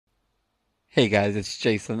Hey guys, it's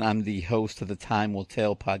Jason. I'm the host of the Time Will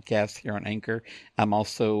Tell podcast here on Anchor. I'm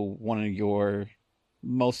also one of your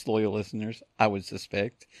most loyal listeners, I would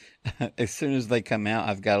suspect. As soon as they come out,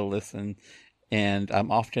 I've got to listen. And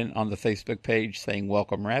I'm often on the Facebook page saying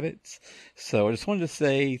welcome rabbits. So I just wanted to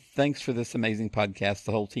say thanks for this amazing podcast.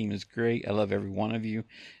 The whole team is great. I love every one of you.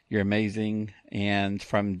 You're amazing. And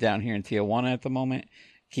from down here in Tijuana at the moment,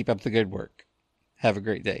 keep up the good work. Have a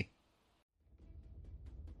great day.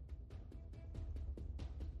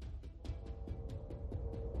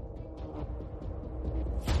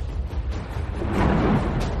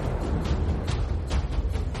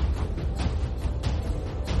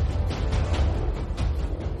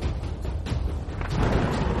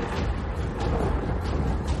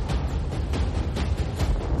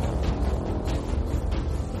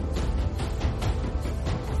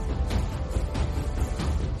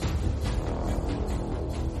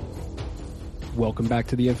 Welcome back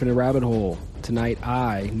to the Infinite Rabbit Hole. Tonight,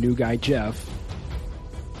 new guy Jeff,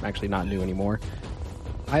 actually not new anymore,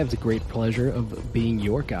 I have the great pleasure of being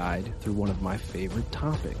your guide through one of my favorite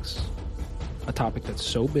topics. A topic that's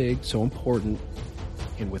so big, so important,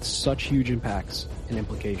 and with such huge impacts and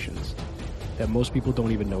implications that most people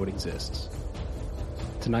don't even know it exists.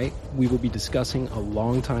 Tonight, we will be discussing a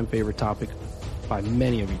longtime favorite topic by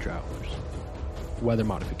many of you travelers, weather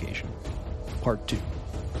modification, part 2.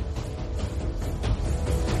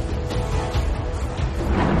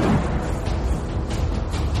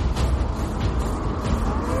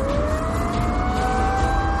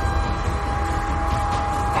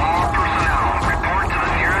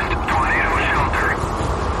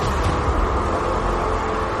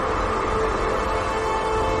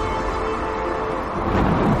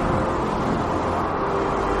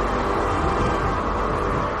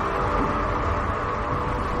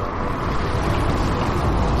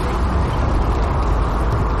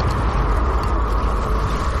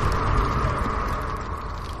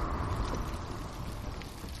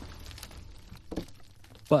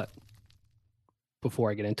 But before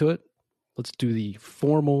I get into it, let's do the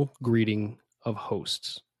formal greeting of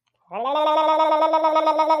hosts.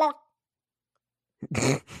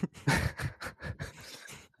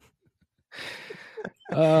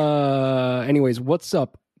 Anyways, what's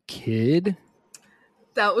up, kid?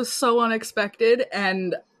 That was so unexpected,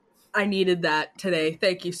 and I needed that today.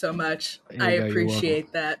 Thank you so much. I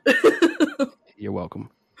appreciate that. You're welcome.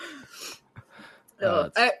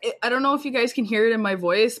 I don't know if you guys can hear it in my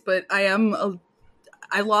voice, but I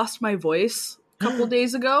lost my voice a couple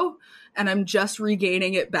days ago, and I'm just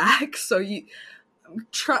regaining it back. So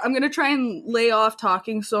I'm going to try and lay off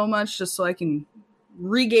talking so much just so I can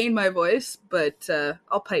regain my voice, but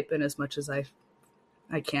I'll pipe in as much as I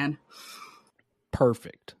can.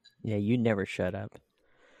 Perfect. Yeah, you never shut up.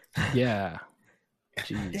 Yeah.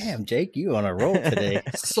 Jeez. Damn, Jake, you on a roll today.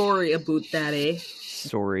 Sorry about that, eh?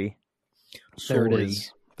 Sorry. There it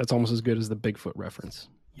is. That's almost as good as the Bigfoot reference.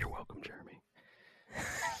 You're welcome, Jeremy.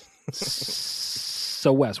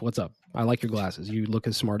 So, Wes, what's up? I like your glasses. You look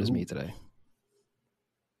as smart as me today.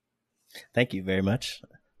 Thank you very much.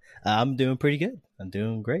 I'm doing pretty good. I'm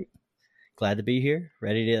doing great. Glad to be here.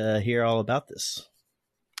 Ready to hear all about this.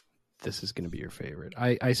 This is going to be your favorite.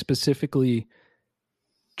 I specifically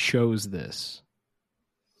chose this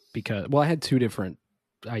because, well, I had two different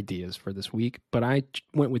ideas for this week, but I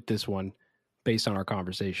went with this one based on our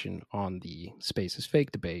conversation on the Space is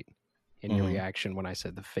Fake debate and your reaction when I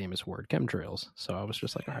said the famous word chemtrails. So I was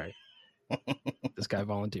just like, all right, this guy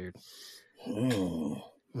volunteered.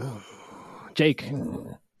 Jake.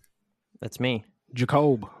 That's me.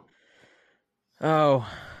 Jacob. Oh,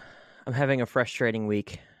 I'm having a frustrating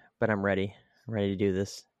week, but I'm ready. I'm ready to do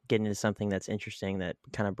this. Get into something that's interesting that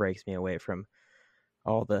kind of breaks me away from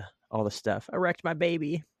all the stuff. I wrecked my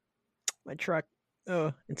baby. My truck.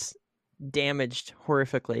 Oh, it's damaged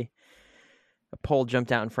horrifically. A pole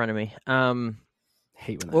jumped out in front of me.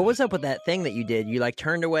 Hate when what was up with that thing that you did? You like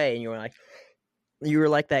turned away and you were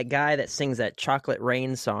like that guy that sings that Chocolate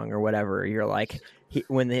Rain song or whatever. You're like,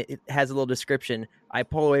 when it has a little description, I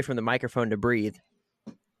pull away from the microphone to breathe.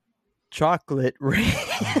 Chocolate Rain.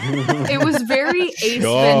 It was very Ace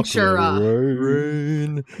Ventura.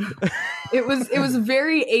 Rain. It was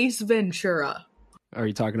very Ace Ventura. Are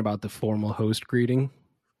you talking about the formal host greeting?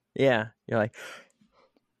 Yeah. You're like,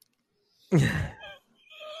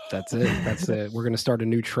 That's it. That's it. We're going to start a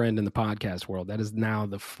new trend in the podcast world. That is now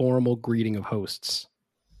the formal greeting of hosts.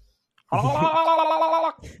 That's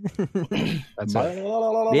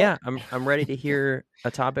it. Yeah, I'm ready to hear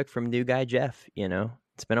a topic from new guy Jeff. You know,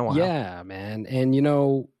 it's been a while. Yeah, man. And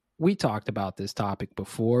we talked about this topic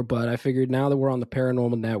before, but I figured now that we're on the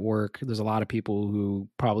Paranormal Network, there's a lot of people who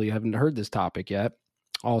probably haven't heard this topic yet.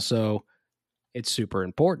 Also, it's super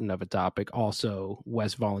important of a topic. Also,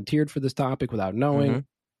 Wes volunteered for this topic without knowing.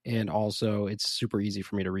 And also, it's super easy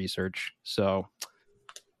for me to research. So,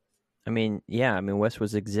 I mean, Wes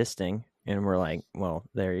was existing, and we're like, well,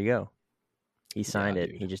 there you go. He signed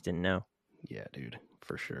it. Dude. He just didn't know. Yeah, dude,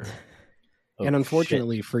 for sure. Oh, and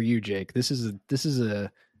unfortunately for you, Jake, this is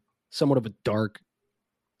a somewhat of a dark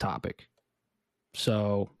topic.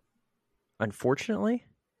 So, unfortunately,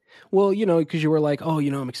 well, because you were like, oh,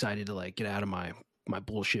 I'm excited to like get out of my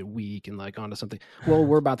bullshit week and like onto something. Well,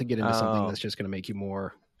 we're about to get into something that's just going to make you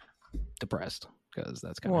more depressed, because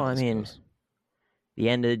that's kind of well, I mean, the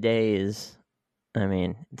end of the day is,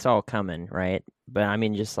 it's all coming, right? But I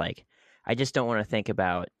mean, just like, I just don't want to think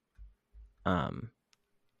about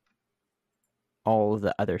all of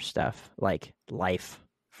the other stuff, like life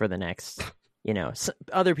for the next,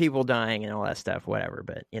 other people dying and all that stuff, whatever.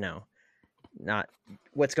 But, not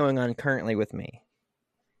what's going on currently with me.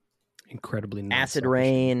 Incredibly acid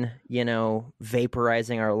rain,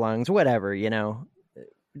 vaporizing our lungs, whatever,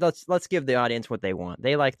 Let's give the audience what they want.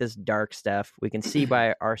 They like this dark stuff. We can see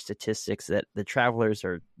by our statistics that the travelers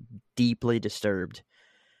are deeply disturbed.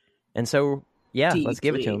 And so, let's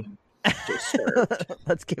give it to them.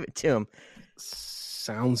 Let's give it to them.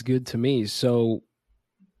 Sounds good to me. So,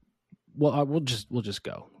 well, we'll just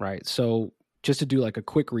go, right? So, just to do like a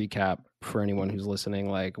quick recap for anyone who's listening,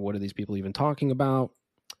 like, what are these people even talking about?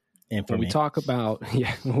 And for when we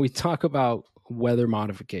talk about weather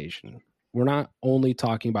modification, we're not only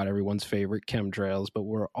talking about everyone's favorite chemtrails, but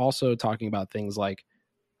we're also talking about things like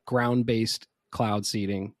ground-based cloud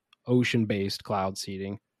seeding, ocean-based cloud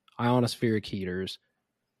seeding, ionospheric heaters,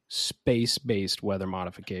 space-based weather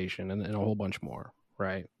modification, and a whole bunch more,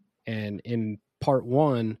 right? And in part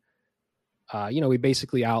one, we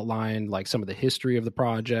basically outlined like some of the history of the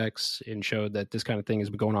projects and showed that this kind of thing has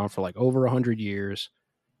been going on for like over 100 years.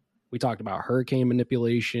 We talked about hurricane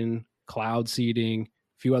manipulation, cloud seeding,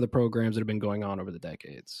 a few other programs that have been going on over the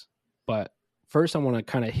decades. But first, I want to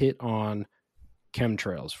kind of hit on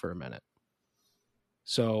chemtrails for a minute.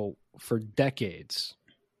 So for decades,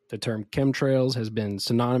 the term chemtrails has been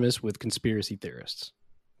synonymous with conspiracy theorists,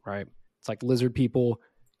 right? It's like lizard people,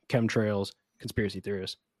 chemtrails, conspiracy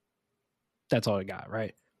theorists. That's all I got,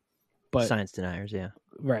 right? But science deniers, yeah.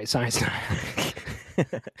 Right, science deniers.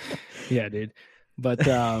 Yeah, dude. But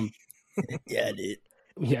yeah,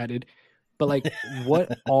 dude. But like,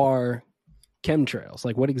 what are chemtrails?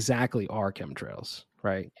 Like, what exactly are chemtrails,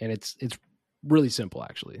 right? And it's really simple,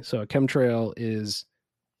 actually. So a chemtrail is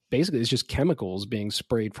basically, it's just chemicals being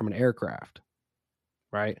sprayed from an aircraft,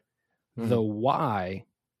 right? Mm-hmm. The why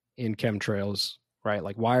in chemtrails, right?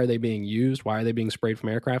 Like, why are they being used? Why are they being sprayed from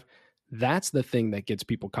aircraft? That's the thing that gets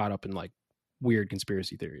people caught up in like weird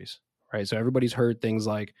conspiracy theories, right? So everybody's heard things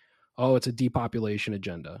like, oh, it's a depopulation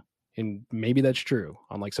agenda. And maybe that's true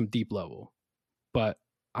on like some deep level. But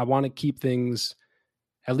I want to keep things,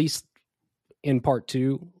 at least in part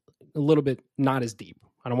two, a little bit not as deep.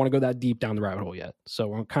 I don't want to go that deep down the rabbit hole yet. So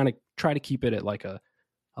we're kind of try to keep it at like a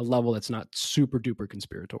level that's not super duper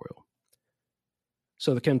conspiratorial.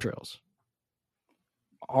 So the chemtrails.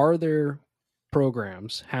 Are there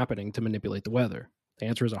programs happening to manipulate the weather? The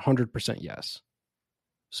answer is 100% yes.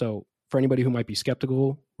 So for anybody who might be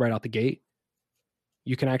skeptical right out the gate,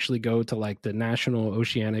 you can actually go to like the National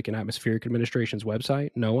Oceanic and Atmospheric Administration's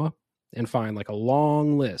website, NOAA, and find like a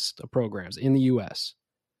long list of programs in the US.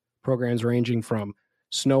 Programs ranging from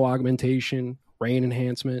snow augmentation, rain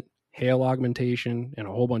enhancement, hail augmentation, and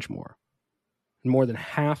a whole bunch more. And more than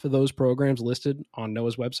half of those programs listed on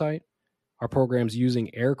NOAA's website are programs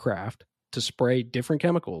using aircraft to spray different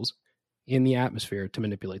chemicals in the atmosphere to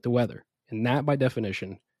manipulate the weather. And that, by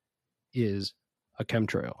definition, is a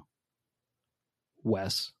chemtrail.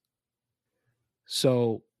 Wes.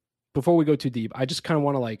 So before we go too deep, I just kind of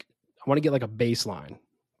want to get like a baseline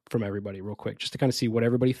from everybody real quick, just to kind of see what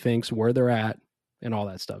everybody thinks, where they're at, and all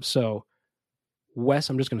that stuff. So Wes,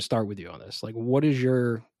 I'm just going to start with you on this. Like, what is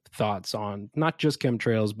your thoughts on not just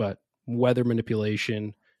chemtrails, but weather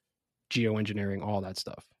manipulation, geoengineering, all that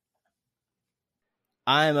stuff?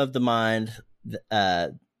 I'm of the mind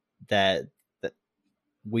that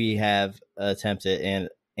we have attempted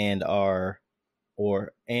and are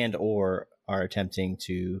attempting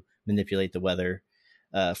to manipulate the weather,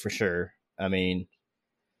 for sure. I mean,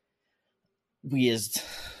 we as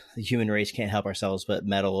the human race can't help ourselves but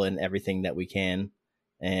meddle in everything that we can,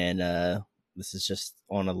 and this is just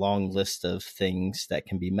on a long list of things that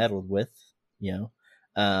can be meddled with.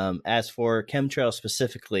 As for chemtrails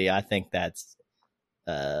specifically, I think that's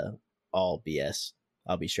all BS.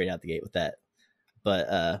 I'll be straight out the gate with that.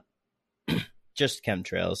 But just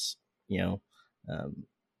chemtrails, yeah,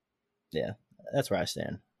 that's where I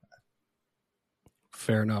stand.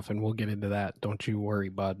 Fair enough, and we'll get into that. Don't you worry,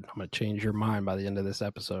 bud. I'm going to change your mind by the end of this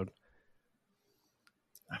episode.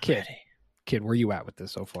 Kid, where you at with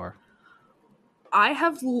this so far? I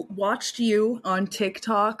have watched you on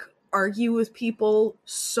TikTok argue with people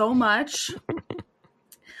so much.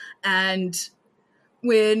 And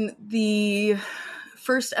when the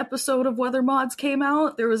first episode of Weather Mods came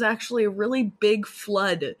out, there was actually a really big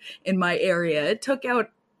flood in my area. It took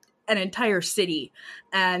out an entire city.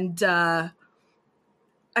 And I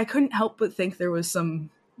couldn't help but think there was some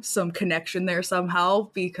connection there somehow,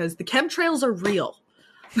 because the chemtrails are real.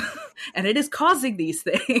 And it is causing these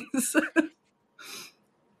things.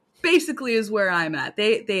 Basically is where I'm at.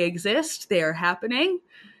 They exist, they are happening,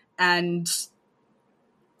 and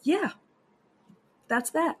yeah,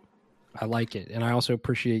 that's that. I like it. And I also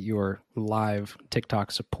appreciate your live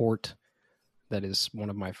TikTok support. That is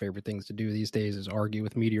one of my favorite things to do these days, is argue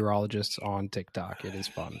with meteorologists on TikTok. It is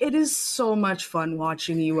fun. It is so much fun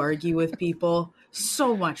watching you argue with people.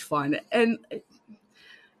 So much fun. And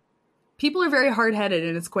people are very hard-headed,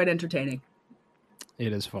 and it's quite entertaining.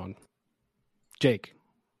 It is fun. Jake.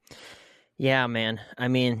 Yeah, man. I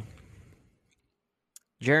mean,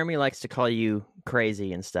 Jeremy likes to call you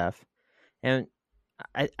crazy and stuff. And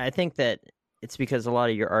I think that it's because a lot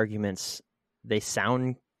of your arguments, they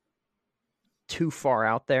sound too far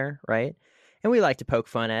out there, right? And we like to poke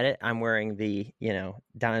fun at it. I'm wearing the,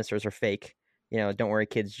 dinosaurs are fake, don't worry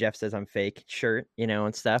kids, Jeff says I'm fake shirt,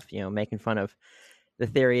 and stuff, making fun of the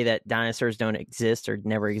theory that dinosaurs don't exist or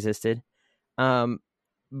never existed.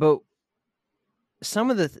 But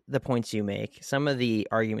some of the points you make, some of the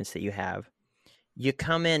arguments that you have, you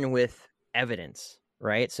come in with evidence,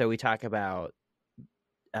 right? So we talk about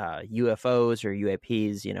UFOs or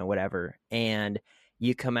UAPs, whatever, and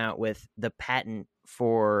you come out with the patent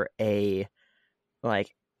for a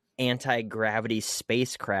anti-gravity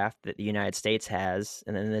spacecraft that the United States has,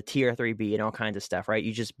 and then the TR-3B and all kinds of stuff, right?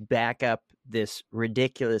 You just back up this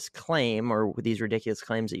ridiculous claim, or these ridiculous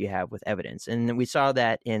claims that you have, with evidence. And we saw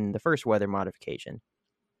that in the first weather modification.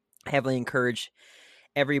 I heavily encourage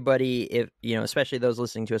everybody, if especially those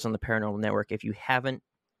listening to us on the Paranormal Network, if you haven't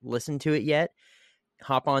listened to it yet,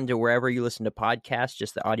 hop on to wherever you listen to podcasts,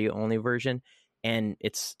 just the audio only version, and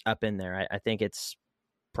it's up in there. I think it's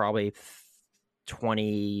probably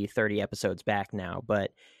 20, 30 episodes back now, but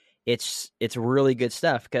it's really good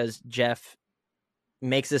stuff, because Jeff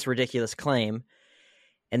makes this ridiculous claim,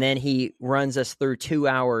 and then he runs us through 2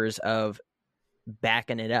 hours of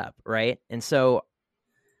backing it up, right? And so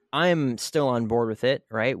I'm still on board with it,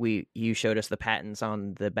 right? You showed us the patents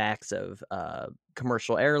on the backs of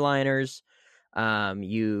commercial airliners.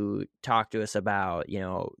 You talked to us about,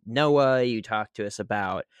 NOAA. You talked to us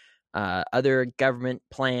about other government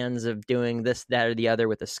plans of doing this, that, or the other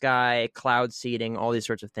with the sky, cloud seeding, all these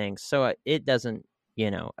sorts of things. So it doesn't,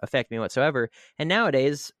 affect me whatsoever. And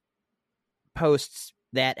nowadays, post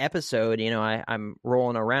that episode, I'm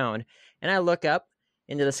rolling around and I look up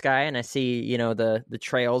into the sky and I see, the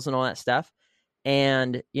trails and all that stuff.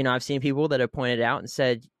 And, I've seen people that have pointed out and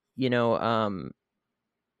said,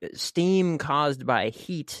 steam caused by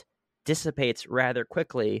heat dissipates rather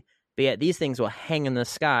quickly, but yet these things will hang in the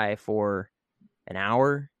sky for an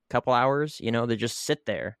hour, couple hours, they just sit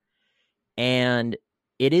there. And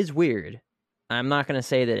it is weird. I'm not going to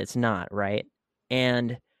say that it's not, right?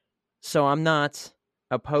 And so I'm not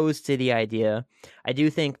opposed to the idea. I do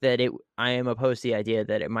think that I am opposed to the idea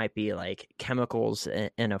that it might be like chemicals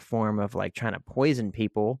in a form of like trying to poison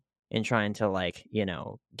people and trying to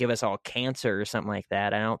give us all cancer or something like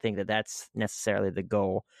that. I don't think that that's necessarily the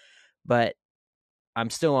goal, but I'm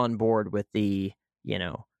still on board with the,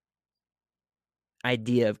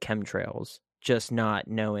 idea of chemtrails, just not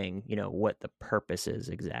knowing, what the purpose is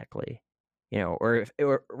exactly, or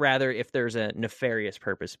rather if there's a nefarious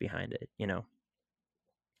purpose behind it,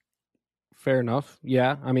 Fair enough.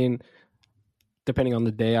 Yeah. I mean, depending on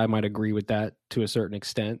the day, I might agree with that to a certain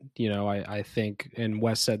extent. I think, and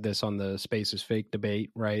Wes said this on the space is fake debate,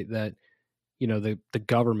 right? That, the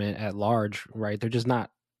government at large, right? They're just not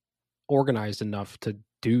organized enough to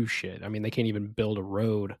do shit. I mean, they can't even build a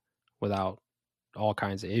road without all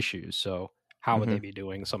kinds of issues. So how would they be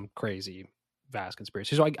doing some crazy vast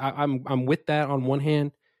conspiracy? So I'm with that on one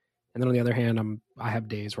hand. And then on the other hand, I have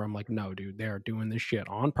days where I'm like, no, dude, they are doing this shit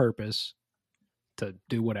on purpose to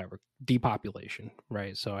do whatever, depopulation,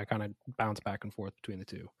 right? So I kind of bounce back and forth between the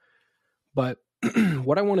two. But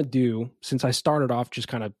what I want to do, since I started off just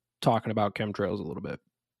kind of talking about chemtrails a little bit,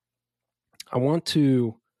 I want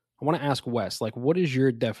to ask Wes, like, what is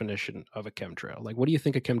your definition of a chemtrail? Like, what do you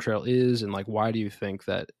think a chemtrail is, and like, why do you think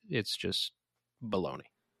that it's just baloney?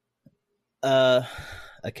 A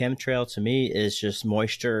chemtrail to me is just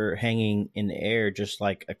moisture hanging in the air, just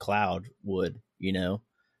like a cloud would.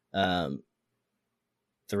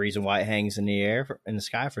 The reason why it hangs in the air in the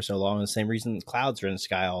sky for so long is the same reason clouds are in the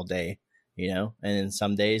sky all day. And then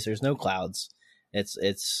some days there's no clouds. It's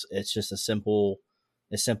just as simple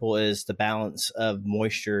as the balance of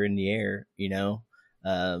moisture in the air.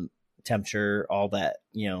 Temperature, all that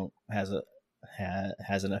has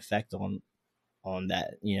an effect on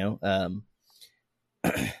that.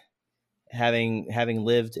 Having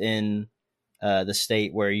lived in the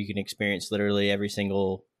state where you can experience literally every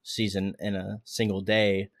single season in a single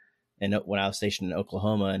day, and when I was stationed in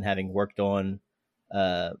Oklahoma, and having worked on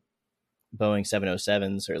Boeing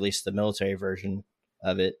 707s, or at least the military version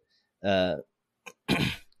of it,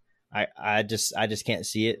 I just can't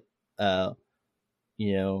see it.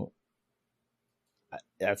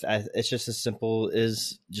 It's just as simple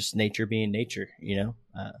as just nature being nature.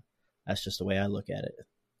 That's just the way I look at it.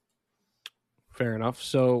 Fair enough.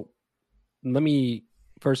 So let me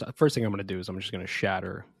first thing I'm going to do is I'm just going to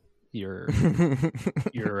shatter your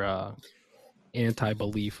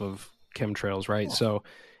anti-belief of chemtrails, right? So,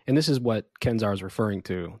 and this is what Kenzar is referring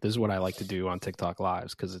to. This is what I like to do on TikTok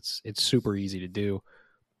lives because it's super easy to do.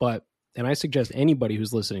 And I suggest anybody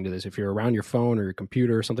who's listening to this, if you're around your phone or your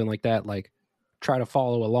computer or something like that, like try to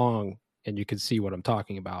follow along and you can see what I'm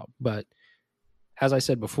talking about. But as I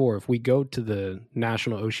said before, if we go to the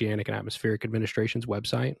National Oceanic and Atmospheric Administration's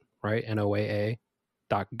website, right,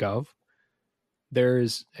 NOAA.gov,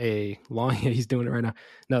 there's a long, he's doing it right now.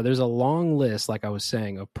 No, there's a long list, like I was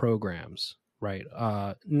saying, of programs, right?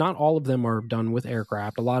 Not all of them are done with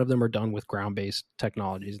aircraft. A lot of them are done with ground-based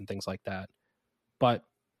technologies and things like that. But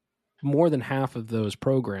more than half of those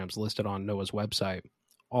programs listed on NOAA's website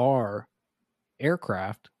are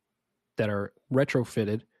aircraft that are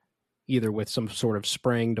retrofitted either with some sort of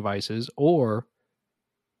spraying devices, or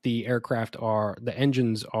the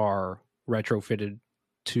engines are retrofitted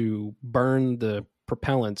to burn the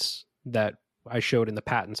propellants that I showed in the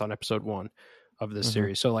patents on episode 1 of this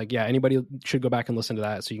series. So anybody should go back and listen to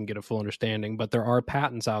that so you can get a full understanding. But there are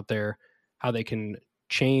patents out there how they can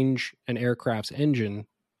change an aircraft's engine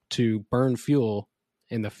to burn fuel,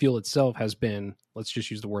 and the fuel itself has been, let's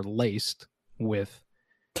just use the word, laced with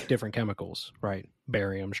different chemicals, right?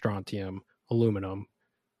 Barium, strontium, aluminum,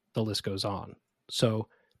 the list goes on. So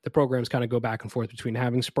the programs kind of go back and forth between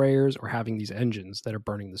having sprayers or having these engines that are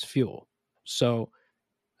burning this fuel. So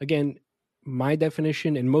again, my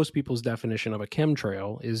definition and most people's definition of a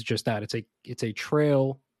chemtrail is just that it's a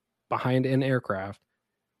trail behind an aircraft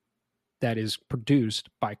that is produced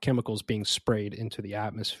by chemicals being sprayed into the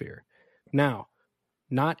atmosphere. Now,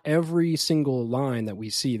 not every single line that we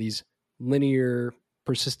see, these linear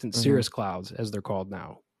persistent cirrus clouds, as they're called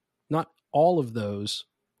now, not all of those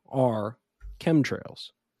are chemtrails,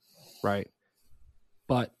 right?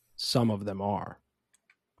 But some of them are,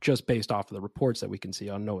 just based off of the reports that we can see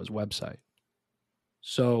on NOAA's website.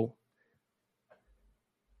 So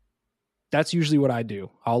that's usually what I do.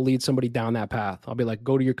 I'll lead somebody down that path. I'll be like,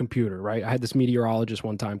 go to your computer, right? I had this meteorologist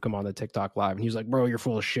one time come on the TikTok live, and he was like, bro, you're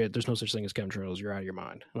full of shit. There's no such thing as chemtrails. You're out of your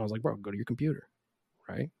mind. And I was like, bro, go to your computer,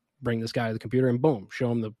 right? Bring this guy to the computer and boom,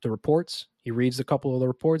 show him the reports. He reads a couple of the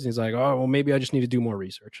reports and he's like, oh, well, maybe I just need to do more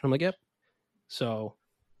research. I'm like, yep. So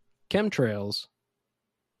chemtrails,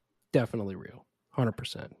 definitely real,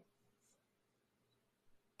 100%.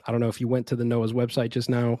 I don't know if you went to the NOAA's website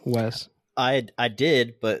just now, Wes. I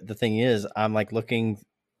did, but the thing is, I'm looking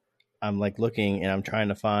and I'm trying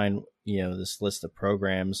to find, this list of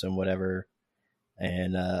programs and whatever.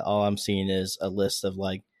 And all I'm seeing is a list of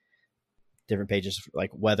different pages, like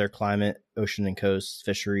weather, climate, ocean and coast,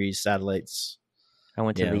 fisheries, satellites. I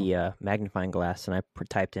went to the magnifying glass and I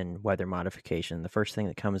typed in weather modification. The first thing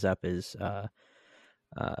that comes up is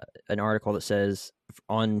an article that says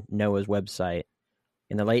on NOAA's website,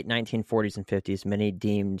 in the late 1940s and 50s, many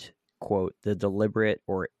deemed, quote, the deliberate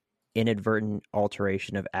or inadvertent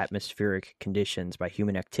alteration of atmospheric conditions by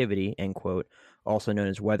human activity, end quote, also known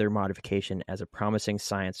as weather modification, as a promising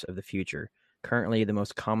science of the future. Currently, the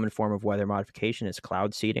most common form of weather modification is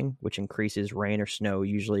cloud seeding, which increases rain or snow,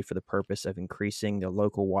 usually for the purpose of increasing the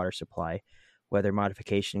local water supply. Weather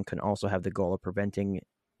modification can also have the goal of preventing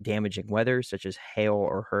damaging weather, such as hail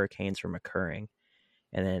or hurricanes, from occurring.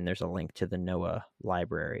 And then there's a link to the NOAA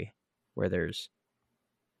library where there's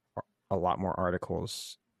a lot more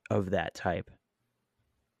articles of that type.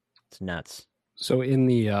 It's nuts. So in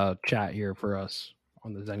the chat here for us,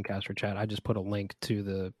 on the Zencaster chat. I just put a link to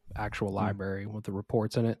the actual Hmm. library with the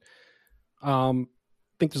reports in it. I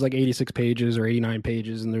think there's like 86 pages or 89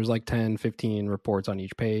 pages, and there's like 10, 15 reports on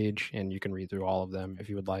each page, and you can read through all of them if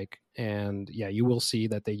you would like. And yeah, you will see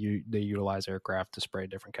that they utilize aircraft to spray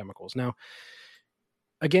different chemicals. Now,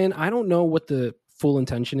 again, I don't know what the full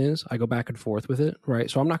intention is. I go back and forth with it, right?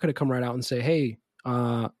 So I'm not going to come right out and say, hey,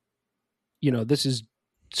 this is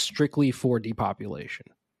strictly for depopulation.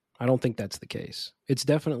 I don't think that's the case. It's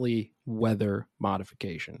definitely weather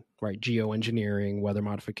modification, right? Geoengineering, weather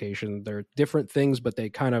modification. They're different things, but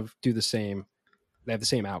they kind of do the same. They have the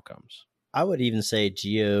same outcomes. I would even say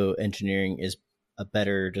geoengineering is a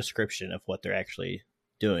better description of what they're actually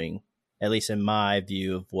doing, at least in my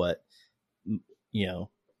view of what,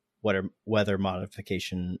 what are weather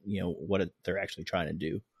modification, what they're actually trying to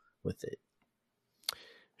do with it.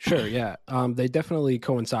 Sure, yeah. They definitely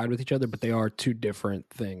coincide with each other, but they are two different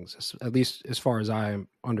things, at least as far as I'm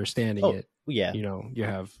understanding it. Yeah. You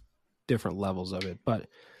have different levels of it. But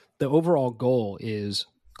the overall goal is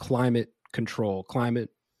climate control,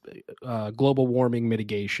 global warming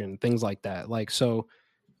mitigation, things like that. Like, so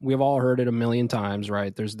we've all heard it a million times,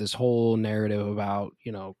 right? There's this whole narrative about,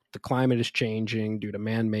 the climate is changing due to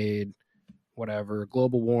man-made whatever,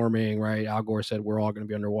 global warming, right? Al Gore said we're all going to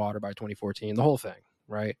be underwater by 2014, the whole thing,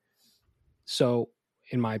 right? So,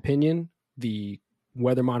 in my opinion, the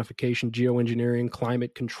weather modification, geoengineering,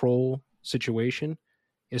 climate control situation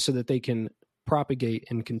is so that they can propagate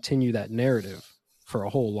and continue that narrative for a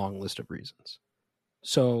whole long list of reasons.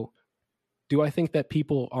 So, do I think that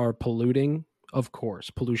people are polluting? Of course.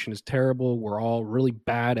 Pollution is terrible. We're all really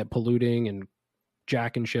bad at polluting and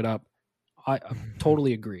jacking shit up. I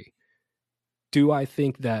totally agree. Do I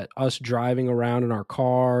think that us driving around in our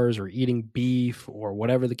cars or eating beef or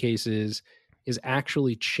whatever the case is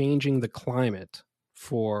actually changing the climate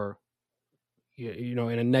for, in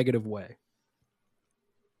a negative way?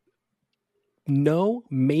 No,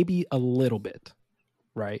 maybe a little bit,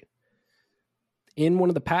 right? In one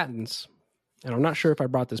of the patents, and I'm not sure if I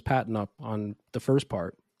brought this patent up on the first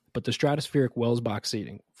part, but the stratospheric Welsbach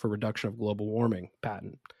seeding for reduction of global warming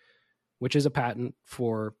patent, which is a patent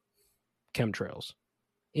for chemtrails.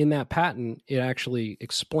 In that patent, it actually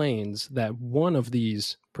explains that one of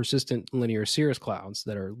these persistent linear cirrus clouds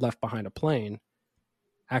that are left behind a plane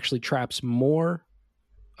actually traps more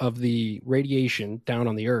of the radiation down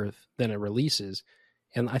on the Earth than it releases.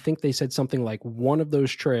 And I think they said something like one of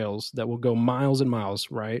those trails that will go miles and miles,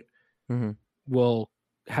 right, will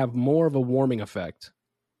have more of a warming effect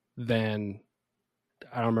than,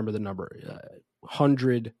 I don't remember the number,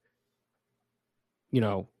 100,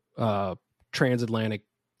 transatlantic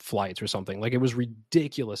flights or something. Like, it was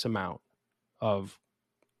ridiculous amount of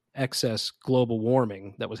excess global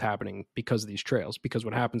warming that was happening because of these trails. Because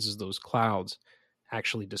what happens is those clouds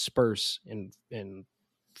actually disperse and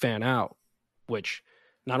fan out, which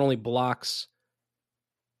not only blocks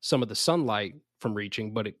some of the sunlight from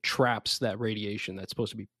reaching, but it traps that radiation that's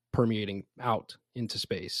supposed to be permeating out into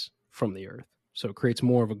space from the Earth. So it creates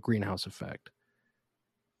more of a greenhouse effect.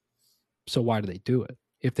 So why do they do it?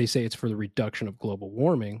 If they say it's for the reduction of global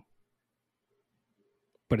warming,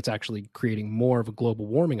 but it's actually creating more of a global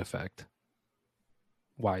warming effect,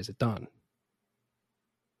 why is it done?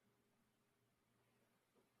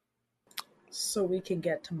 So we can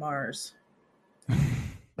get to Mars.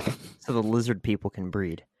 So the lizard people can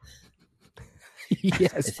breed.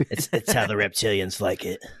 Yes. It's how the reptilians like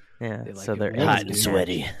it. Yeah, They like so it they're warm, Hot dude. and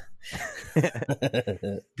sweaty.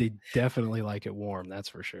 They definitely like it warm, that's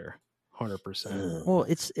for sure. 100%. Well,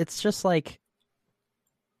 it's just like,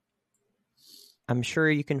 I'm sure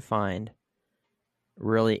you can find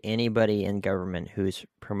really anybody in government who's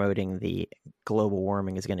promoting the global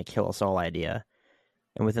warming is going to kill us all idea.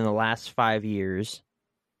 And within the last 5 years,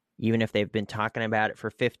 even if they've been talking about it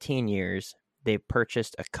for 15 years, they've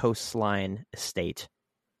purchased a coastline estate.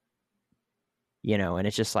 And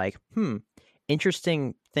it's just like,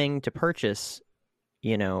 interesting thing to purchase,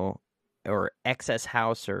 or excess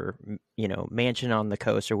house or, mansion on the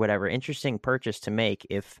coast or whatever. Interesting purchase to make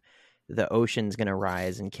if the ocean's going to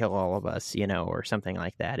rise and kill all of us, or something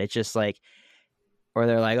like that. It's just like, or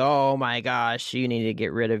they're like, oh my gosh, you need to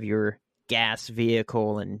get rid of your gas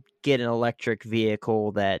vehicle and get an electric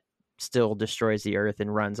vehicle that still destroys the earth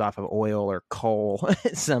and runs off of oil or coal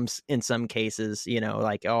in some cases,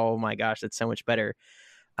 like, oh my gosh, that's so much better.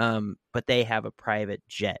 But they have a private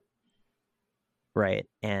jet, right?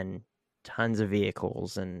 And tons of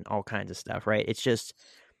vehicles and all kinds of stuff, right?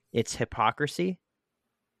 It's hypocrisy,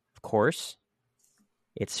 of course.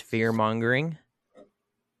 It's fear mongering,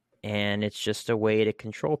 and it's just a way to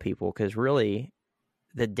control people, because really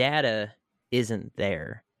the data isn't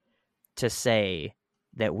there to say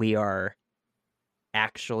that we are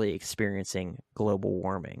actually experiencing global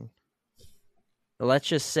warming. Let's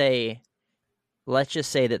just say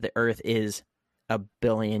that the Earth is 1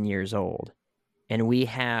 billion years old, and we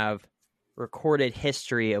have recorded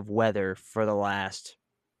history of weather for the last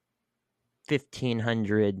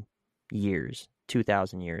 1,500 years,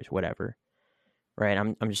 2,000 years, whatever. Right?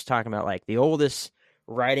 I'm just talking about like the oldest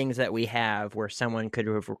writings that we have where someone could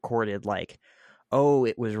have recorded like, oh,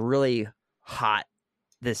 it was really hot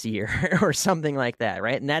this year or something like that,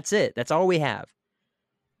 right? And that's it. That's all we have.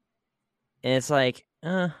 And it's like,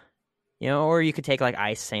 or you could take like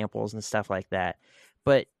ice samples and stuff like that.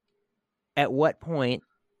 But at what point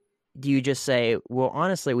do you just say, well,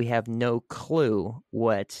 honestly, we have no clue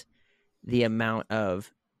what the amount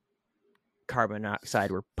of carbon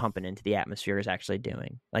dioxide we're pumping into the atmosphere is actually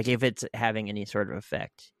doing? Like if it's having any sort of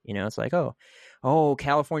effect, it's like, oh,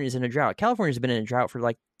 California's in a drought. California's been in a drought for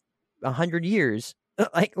like 100 years.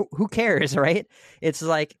 Like, who cares, right? It's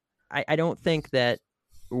like, I don't think that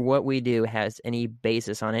what we do has any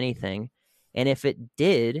basis on anything. And if it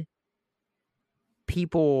did,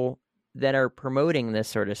 people that are promoting this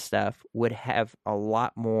sort of stuff would take a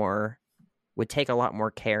lot more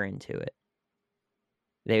care into it.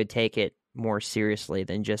 They would take it more seriously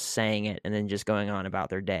than just saying it and then just going on about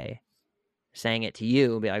their day. Saying it to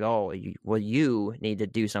you and be like, oh, you need to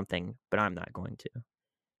do something, but I'm not going to.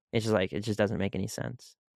 It's just like, it just doesn't make any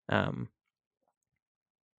sense.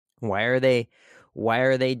 Why are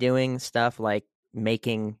they doing stuff like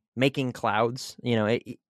making clouds?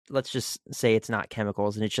 Let's just say it's not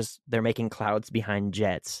chemicals, and it's just they're making clouds behind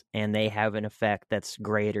jets, and they have an effect that's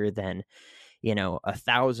greater than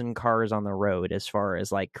 1,000 cars on the road as far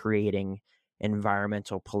as like creating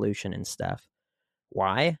environmental pollution and stuff.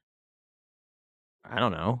 Why? I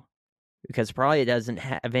don't know, because probably it doesn't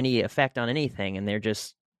have any effect on anything, and they're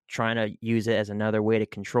just trying to use it as another way to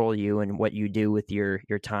control you and what you do with your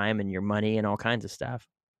time and your money and all kinds of stuff.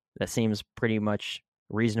 That seems pretty much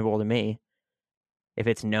reasonable to me. If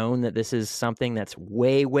it's known that this is something that's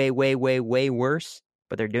way, way, way, way, way worse,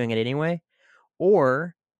 but they're doing it anyway,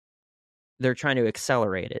 or they're trying to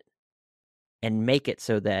accelerate it and make it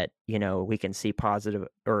so that, we can see positive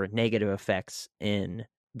or negative effects in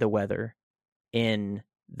the weather, in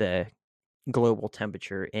the global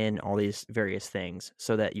temperature, in all these various things,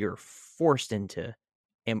 so that you're forced into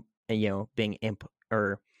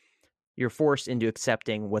you're forced into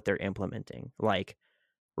accepting what they're implementing, like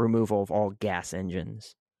removal of all gas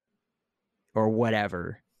engines or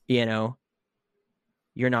whatever. You're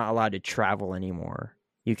not allowed to travel anymore.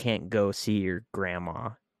 You can't go see your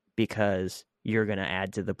grandma because you're going to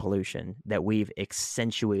add to the pollution that we've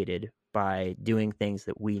accentuated by doing things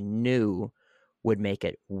that we knew would make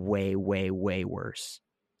it way, way, way worse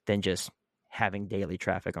than just having daily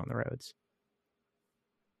traffic on the roads.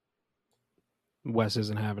 Wes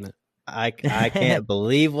isn't having it. I can't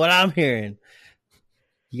believe what I'm hearing.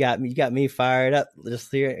 You got me fired up.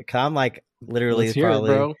 Just here, I'm like literally Let's hear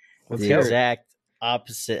probably it, bro. Let's the hear it. exact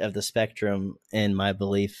opposite of the spectrum in my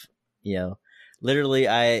belief. Literally,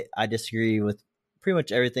 I disagree with pretty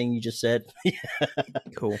much everything you just said.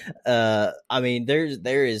 Cool. I mean,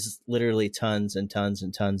 there is literally tons and tons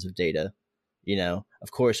and tons of data.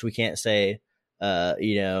 Of course, we can't say,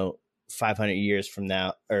 500 years from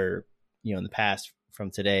now, or in the past from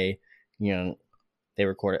today, they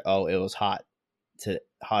recorded, oh, it was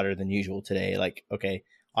hotter than usual today. Like, okay,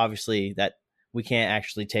 obviously that we can't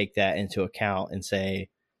actually take that into account and say,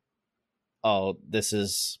 oh, this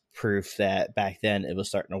is proof that back then it was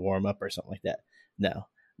starting to warm up or something like that.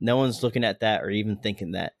 No one's looking at that or even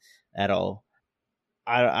thinking that at all.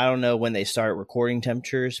 I don't know when they start recording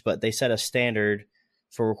temperatures, but they set a standard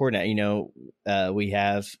for recording that. We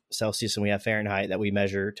have Celsius and we have Fahrenheit that we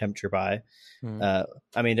measure temperature by.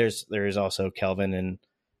 I mean, there is also Kelvin, and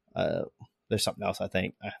there's something else, I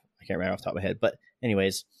think. I can't remember off the top of my head. But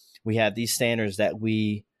anyways, we have these standards that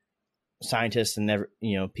we scientists and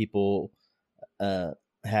people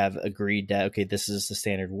have agreed that, okay, this is the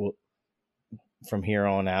standard from here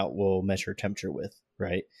on out we'll measure temperature with,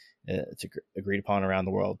 right? It's agreed upon around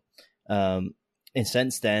the world. And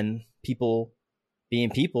since then, people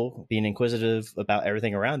being inquisitive about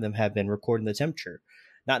everything around them have been recording the temperature.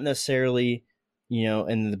 Not necessarily,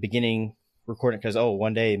 in the beginning recording because, oh,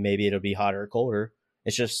 one day maybe it'll be hotter or colder.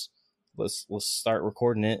 It's just let's start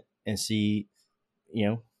recording it and see,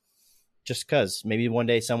 just because maybe one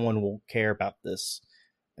day someone will care about this.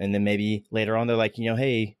 And then maybe later on they're like,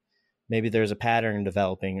 hey, maybe there's a pattern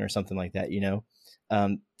developing or something like that,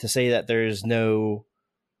 to say that there's no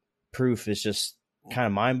proof is just kind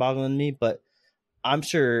of mind boggling to me. But I'm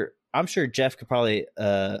sure I'm sure Jeff could probably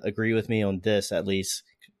agree with me on this, at least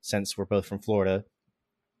since we're both from Florida.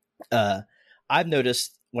 I've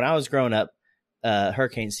noticed when I was growing up,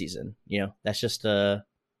 hurricane season, that's just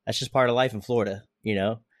part of life in Florida.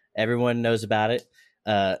 Everyone knows about it.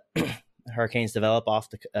 Hurricanes develop off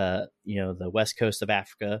the west coast of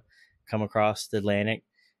Africa, come across the Atlantic,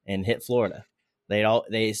 and hit Florida.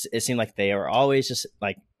 It seemed like they are always just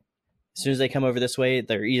like, as soon as they come over this way,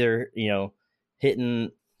 they're either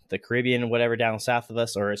hitting the Caribbean, whatever, down south of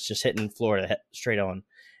us, or it's just hitting Florida straight on.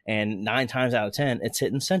 And 9 times out of 10, it's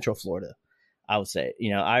hitting Central Florida. I would say,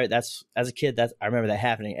 as a kid, I remember that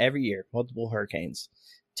happening every year, multiple hurricanes,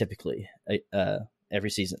 typically, every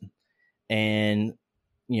season. And,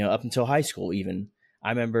 up until high school, even, I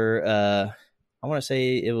remember, I want to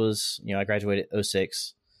say it was, I graduated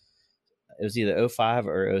 06. It was either 05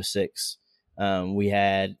 or 06. We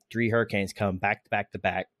had 3 hurricanes come back to back to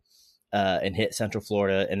back, and hit Central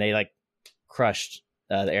Florida, and they like crushed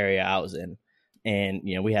the area I was in. And,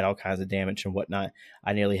 we had all kinds of damage and whatnot.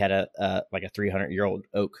 I nearly had a 300-year-old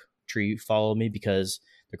oak tree follow me because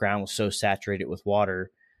the ground was so saturated with water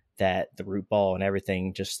that the root ball and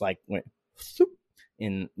everything just like went whoop,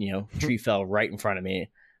 and, tree fell right in front of me.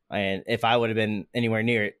 And if I would have been anywhere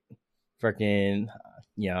near it, freaking,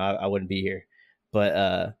 I wouldn't be here.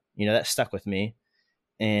 But, that stuck with me.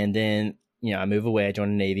 And then, I move away, I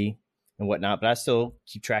joined the Navy and whatnot, but I still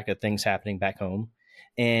keep track of things happening back home.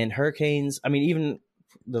 And hurricanes, I mean, even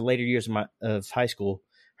the later years of high school,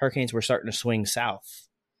 hurricanes were starting to swing south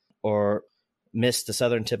or miss the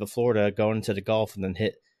southern tip of Florida, going into the Gulf, and then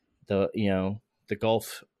hit the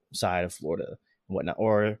Gulf side of Florida and whatnot.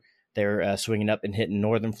 Or they're swinging up and hitting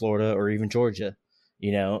northern Florida or even Georgia,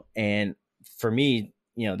 And for me,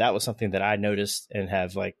 that was something that I noticed and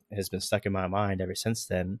has been stuck in my mind ever since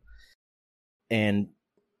then. And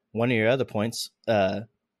one of your other points,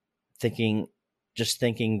 thinking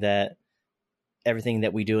that everything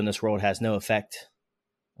that we do in this world has no effect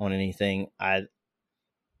on anything.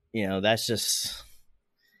 That's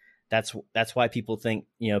why people think,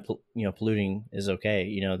 polluting is okay.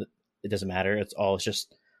 It doesn't matter. It's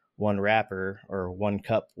just one wrapper or one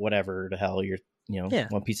cup, whatever the hell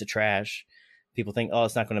one piece of trash. People think, oh,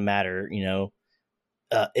 it's not going to matter.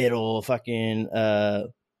 It'll fucking,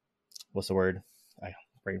 what's the word?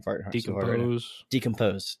 Brain fart. Decompose.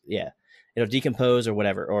 Decompose. Yeah. It'll decompose or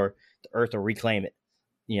whatever, or the earth will reclaim it.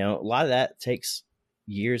 A lot of that takes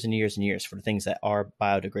years and years and years for the things that are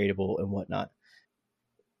biodegradable and whatnot.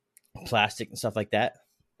 Plastic and stuff like that,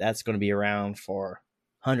 that's going to be around for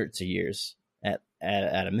hundreds of years at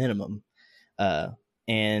a minimum.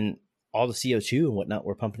 And all the CO2 and whatnot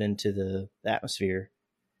we're pumping into the atmosphere,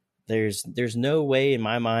 there's no way in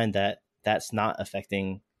my mind that that's not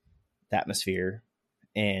affecting the atmosphere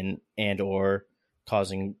and or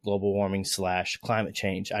causing global warming / climate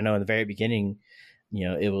change. I know in the very beginning,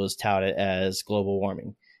 it was touted as global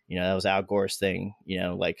warming. That was Al Gore's thing,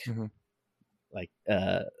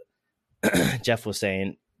 Jeff was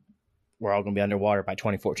saying, we're all going to be underwater by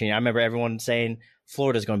 2014. I remember everyone saying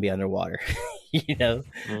Florida's going to be underwater, and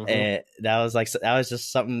that was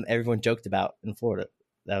just something everyone joked about in Florida.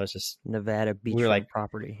 That was just Nevada beachfront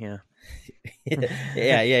property. Yeah.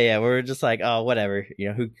 yeah. We were just like, oh, whatever,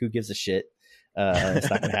 who gives a shit? It's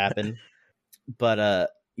not going to happen. But,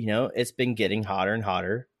 it's been getting hotter and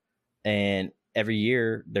hotter, and every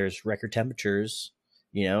year there's record temperatures.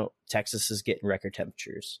 Texas is getting record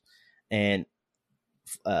temperatures, and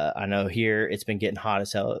I know here it's been getting hot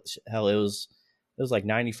as hell. It was like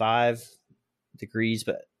 95 degrees,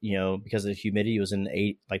 but because of the humidity, it was in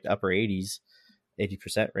the upper 80s,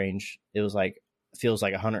 80% range. It was feels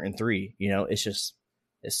like 103. It's just,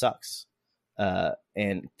 it sucks.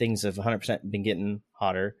 And things have 100% been getting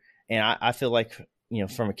hotter. And I feel like,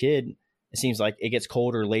 from a kid, it seems like it gets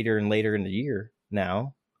colder later and later in the year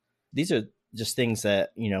now. These are just things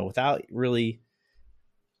that, without really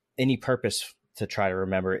any purpose to try to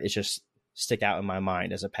remember, it just stick out in my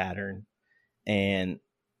mind as a pattern. And,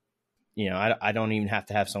 I don't even have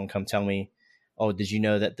to have someone come tell me, oh, did you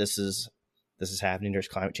know that this is happening? There's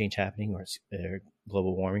climate change happening, or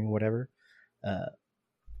global warming, or whatever. I'm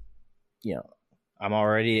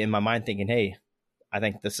already in my mind thinking, hey, I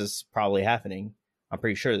think this is probably happening. I'm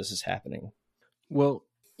pretty sure this is happening. Well,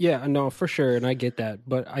 yeah, no, for sure. And I get that.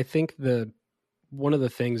 But I think one of the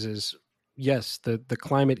things is, yes, the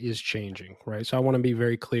climate is changing, right? So I want to be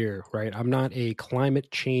very clear, right? I'm not a climate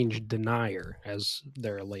change denier, as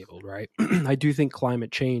they're labeled, right? I do think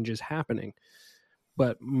climate change is happening.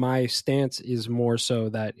 But my stance is more so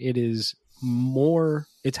that it's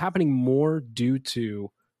happening more due to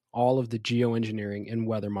all of the geoengineering and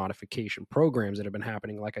weather modification programs that have been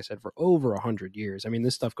happening, like I said, for over 100 years. I mean,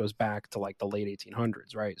 this stuff goes back to like the late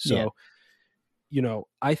 1800s, right? So,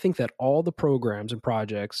 I think that all the programs and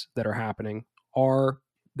projects that are happening are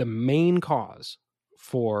the main cause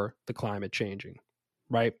for the climate changing,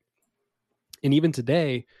 right? And even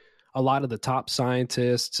today, a lot of the top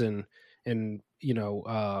scientists and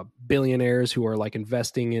billionaires who are like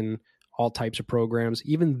investing in all types of programs,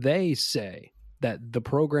 even they say that the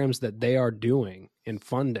programs that they are doing and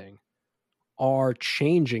funding are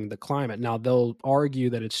changing the climate. Now, they'll argue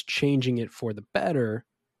that it's changing it for the better,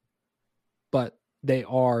 but they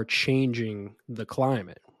are changing the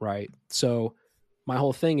climate, right? So my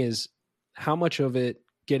whole thing is, how much of it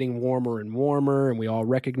getting warmer and warmer, and we all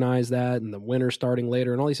recognize that, and the winter starting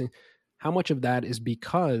later and all these things, how much of that is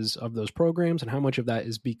because of those programs, and how much of that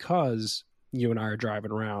is because you and I are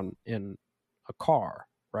driving around in a car,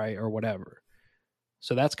 right, or whatever?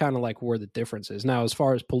 So that's kind of like where the difference is. Now, as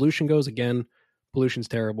far as pollution goes, again, pollution's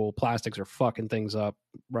terrible. Plastics are fucking things up,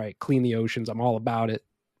 right? Clean the oceans. I'm all about it,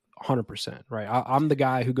 100%, right? I'm the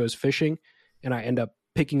guy who goes fishing, and I end up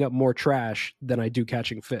picking up more trash than I do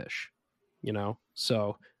catching fish,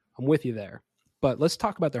 So I'm with you there. But let's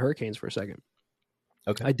talk about the hurricanes for a second.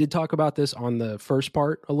 Okay. I did talk about this on the first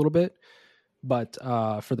part a little bit, but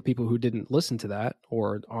for the people who didn't listen to that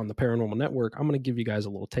or on the Paranormal Network, I'm going to give you guys a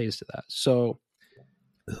little taste of that. So,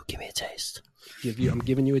 give me a taste. I'm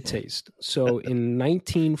giving you a taste. So in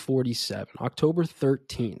 1947, October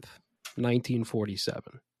 13th,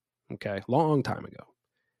 1947, okay, long time ago,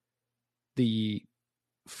 the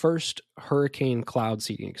first hurricane cloud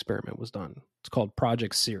seeding experiment was done. It's called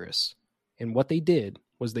Project Cirrus. And what they did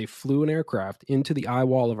was they flew an aircraft into the eye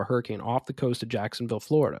wall of a hurricane off the coast of Jacksonville,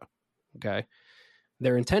 Florida. Okay.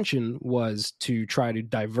 Their intention was to try to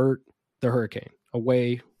divert the hurricane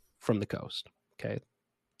away from the coast. Okay.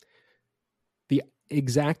 The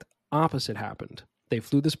exact opposite happened. They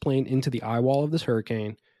flew this plane into the eye wall of this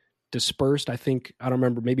hurricane, dispersed, I don't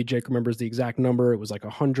remember, maybe Jake remembers the exact number. It was like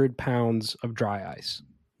 100 pounds of dry ice.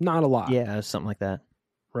 Not a lot. Yeah, something like that.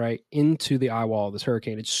 Right, into the eye wall of this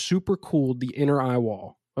hurricane. It super cooled the inner eye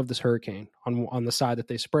wall of this hurricane on the side that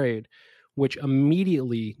they sprayed, which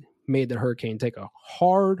immediately made the hurricane take a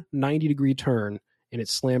hard 90-degree turn, and it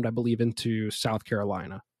slammed, I believe, into South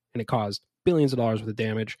Carolina, and it caused billions of dollars worth of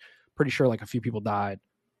damage. Pretty sure like a few people died.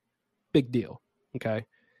 Big deal. Okay.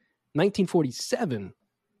 1947,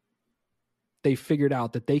 they figured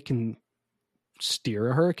out that they can steer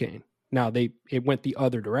a hurricane. Now it went the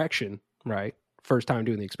other direction, right? First time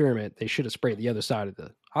doing the experiment, they should have sprayed the other side of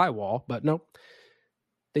the eye wall, but nope.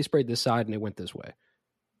 They sprayed this side and it went this way.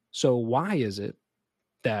 So why is it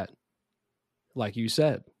that, like you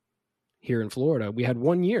said, here in Florida, we had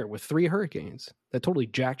 1 year with 3 hurricanes that totally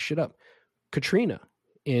jacked shit up? Katrina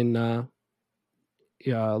in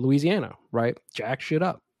Louisiana, right? Jack shit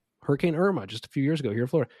up. Hurricane Irma just a few years ago here in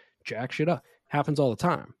Florida, jack shit up. Happens all the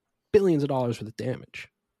time. Billions of dollars for the damage.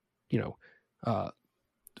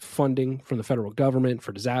 Funding from the federal government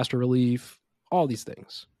for disaster relief, all these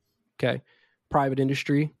things. Okay. Private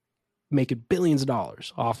industry making billions of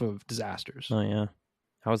dollars off of disasters. Oh, yeah.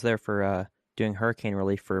 I was there for doing hurricane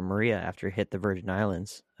relief for Maria after it hit the Virgin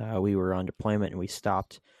Islands. We were on deployment and we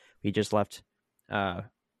stopped. We just left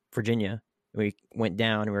Virginia. We went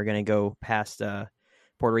down and we were going to go past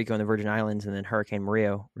Puerto Rico and the Virgin Islands, and then Hurricane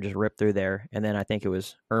Maria just ripped through there. And then I think it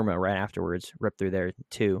was Irma right afterwards ripped through there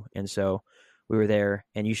too. And so we were there,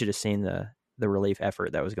 and you should have seen the relief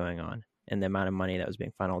effort that was going on and the amount of money that was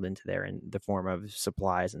being funneled into there in the form of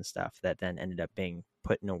supplies and stuff that then ended up being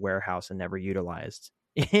put in a warehouse and never utilized.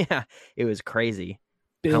 Yeah, it was crazy.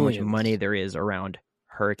 Billions. How much money there is around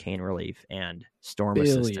hurricane relief and storm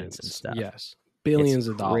assistance and stuff. Yes, billions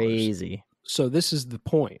of dollars. Crazy. So this is the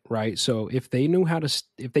point, right? So if they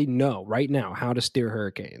know right now how to steer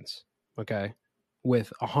hurricanes, okay,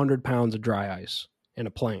 with 100 pounds of dry ice in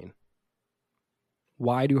a plane,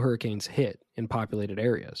 why do hurricanes hit in populated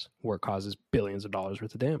areas where it causes billions of dollars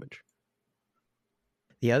worth of damage?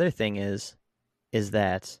 The other thing is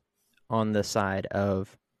that on the side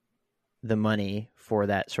of the money for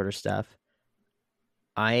that sort of stuff,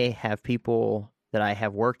 I have people that I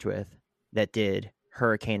have worked with that did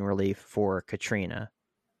hurricane relief for Katrina,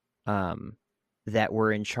 that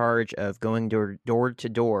were in charge of going door to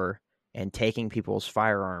door and taking people's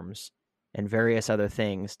firearms and various other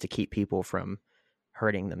things to keep people from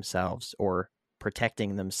hurting themselves or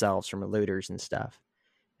protecting themselves from looters and stuff.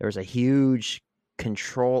 There was a huge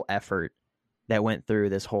control effort that went through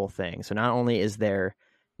this whole thing. So not only is there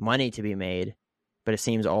money to be made, but it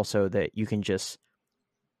seems also that you can just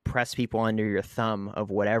press people under your thumb of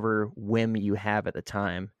whatever whim you have at the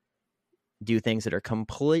time do things that are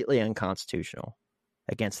completely unconstitutional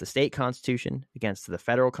against the state constitution, against the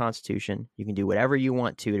federal constitution. You can do whatever you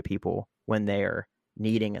want to people when they are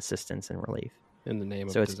needing assistance and relief. In the name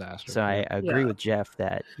of disaster. So I agree Yeah. with Jeff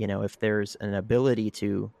that, if there's an ability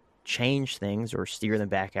to change things or steer them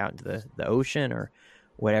back out into the ocean or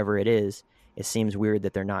whatever it is, it seems weird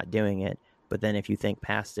that they're not doing it. But then if you think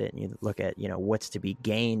past it and you look at, what's to be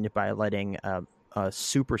gained by letting a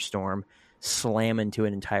superstorm slam into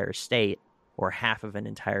an entire state or half of an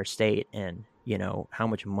entire state, and, how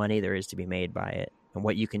much money there is to be made by it, and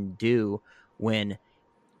what you can do when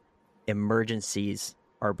emergencies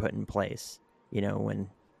are put in place, when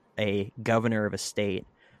a governor of a state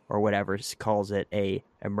or whatever calls it a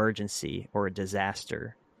emergency or a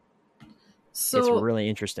disaster. So it's really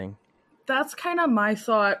interesting. That's kind of my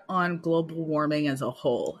thought on global warming as a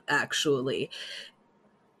whole, actually.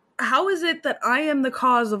 How is it that I am the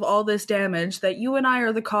cause of all this damage, that you and I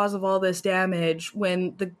are the cause of all this damage,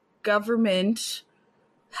 when the government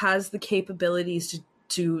has the capabilities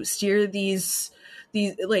to steer these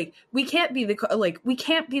like, we can't be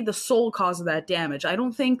the sole cause of that damage. I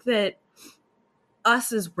don't think that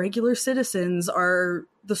us as regular citizens are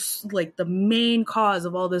the main cause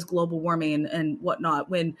of all this global warming and whatnot,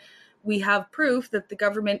 when we have proof that the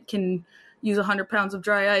government can use 100 pounds of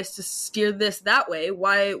dry ice to steer this that way.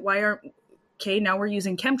 Why aren't, okay, now we're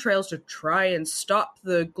using chemtrails to try and stop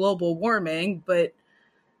the global warming, but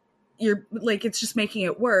you're like, it's just making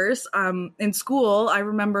it worse. In school, I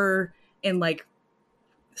remember in like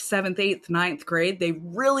 7th, 8th, 9th grade, they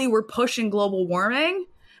really were pushing global warming,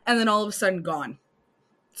 and then all of a sudden gone.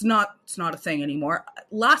 It's not a thing anymore.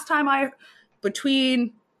 Last time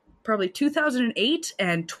between probably 2008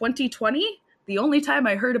 and 2020, the only time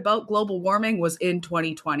I heard about global warming was in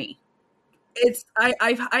 2020.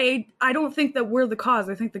 I don't think that we're the cause.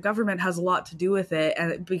 I think the government has a lot to do with it,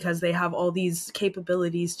 and because they have all these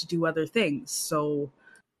capabilities to do other things. So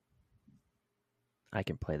I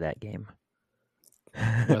can play that game.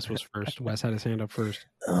 Wes was first. Wes had his hand up first.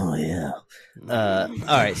 Oh yeah. All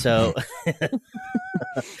right. So,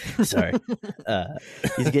 sorry.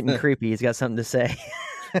 He's getting creepy. He's got something to say.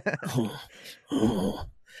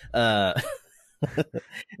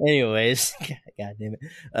 Anyways, God damn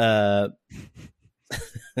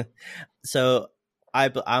it. So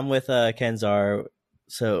I'm with Kenzar.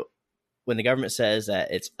 So when the government says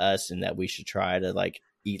that it's us and that we should try to like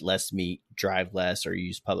eat less meat, drive less, or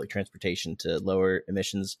use public transportation to lower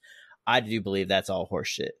emissions, I do believe that's all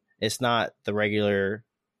horseshit. It's not the regular,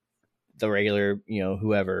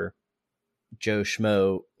 whoever, Joe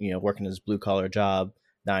Schmo, working his blue collar job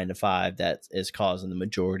 9 to 5 that is causing the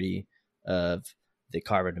majority of the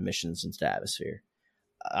carbon emissions into the atmosphere.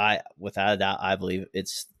 Without a doubt, I believe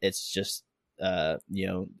it's just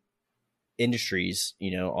industries,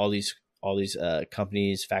 all these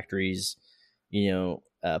companies, factories,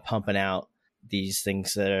 pumping out these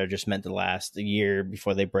things that are just meant to last a year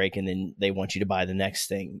before they break, and then they want you to buy the next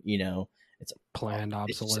thing. It's Planned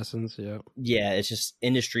obsolescence. It's just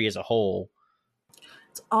industry as a whole.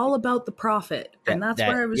 it's all about the profit, and that's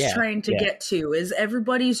where I was trying to get to. Is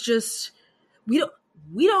everybody's just we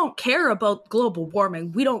don't care about global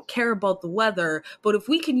warming. We don't care about the weather. But if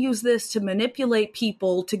we can use this to manipulate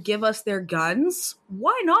people to give us their guns,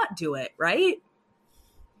 why not do it, right?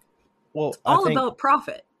 Well, it's all about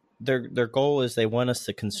profit. Their goal is they want us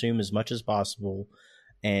to consume as much as possible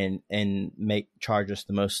and charge us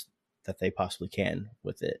the most that they possibly can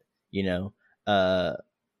with it.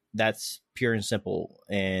 That's pure and simple.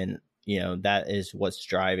 And, that is what's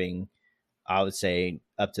driving, I would say,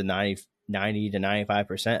 up to 90 to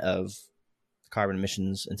 95% of carbon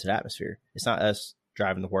emissions into the atmosphere. It's not us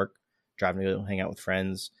driving to work, driving to go hang out with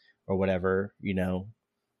friends or whatever,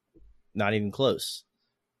 not even close.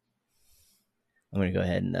 I'm going to go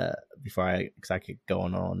ahead and, because I could go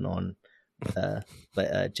on,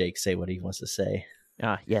 let Jake say what he wants to say.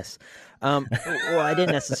 Yes. Well, I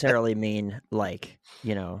didn't necessarily mean like,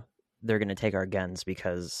 they're going to take our guns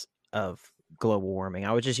because of global warming.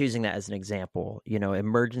 I was just using that as an example.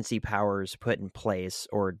 Emergency powers put in place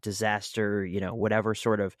or disaster, whatever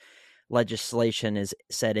sort of legislation is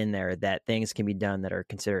set in there, that things can be done that are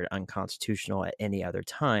considered unconstitutional at any other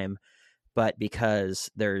time. But because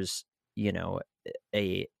there's,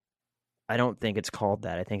 I don't think it's called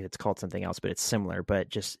that. I think it's called something else, but it's similar. But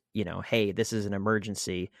just, hey, this is an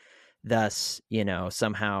emergency. Thus,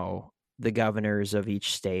 somehow the governors of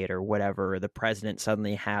each state or whatever, the president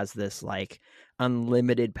suddenly has this like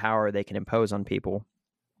unlimited power they can impose on people.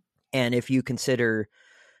 And if you consider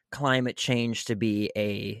climate change to be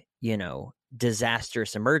a,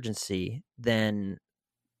 disastrous emergency, then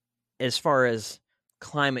as far as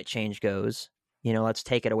climate change goes, let's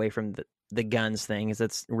take it away from the guns thing, because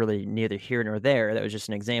that's really neither here nor there. That was just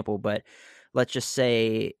an example. But let's just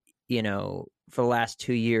say, for the last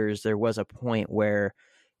 2 years, there was a point where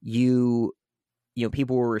people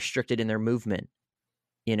were restricted in their movement,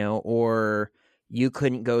 or you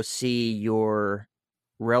couldn't go see your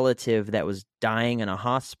relative that was dying in a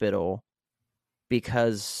hospital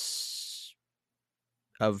because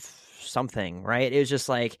of something, right? It was just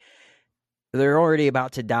like, they're already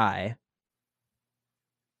about to die.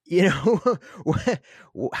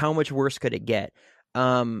 How much worse could it get?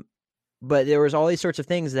 But there was all these sorts of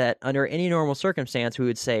things that under any normal circumstance, we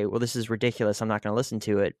would say, well, this is ridiculous, I'm not going to listen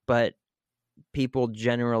to it. But people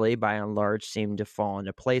generally, by and large, seem to fall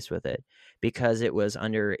into place with it because it was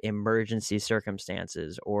under emergency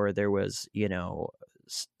circumstances, or there was,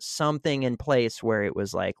 something in place where it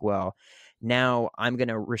was like, well, now I'm going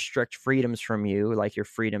to restrict freedoms from you, like your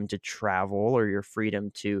freedom to travel or your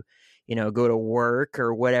freedom to, go to work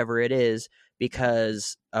or whatever it is,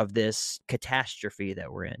 because of this catastrophe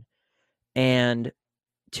that we're in. And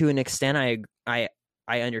to an extent, I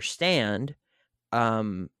understand,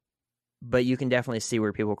 but you can definitely see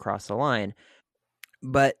where people cross the line.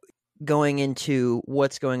 But going into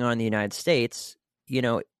what's going on in the United States,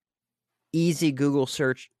 easy Google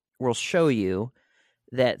search will show you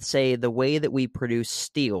that, say, the way that we produce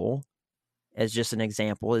steel, as just an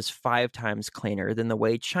example, is 5 times cleaner than the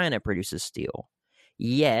way China produces steel.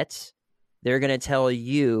 Yet, they're going to tell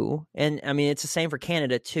you, and I mean, it's the same for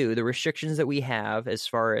Canada too, the restrictions that we have as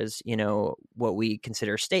far as, what we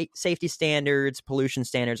consider state safety standards, pollution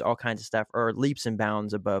standards, all kinds of stuff, are leaps and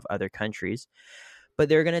bounds above other countries. But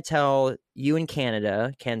they're going to tell you in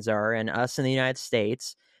Canada, Kenzar, and us in the United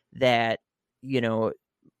States that,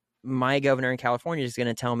 my governor in California is going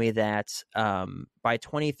to tell me that by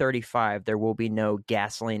 2035, there will be no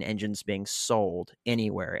gasoline engines being sold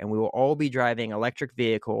anywhere. And we will all be driving electric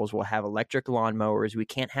vehicles. We'll have electric lawnmowers. We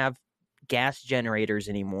can't have gas generators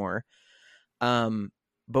anymore. But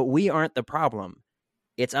we aren't the problem.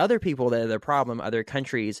 It's other people that are the problem, other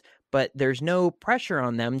countries. But there's no pressure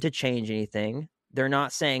on them to change anything. They're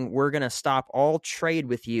not saying, we're going to stop all trade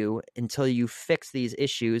with you until you fix these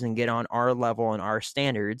issues and get on our level and our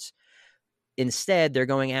standards. Instead, they're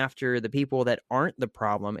going after the people that aren't the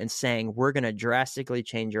problem and saying, we're going to drastically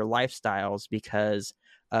change your lifestyles because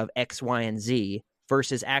of X, Y, and Z,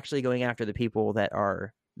 versus actually going after the people that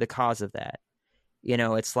are the cause of that.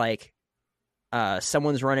 It's like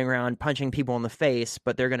someone's running around punching people in the face,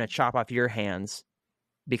 but they're going to chop off your hands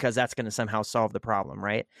because that's going to somehow solve the problem,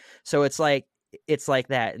 right? So it's like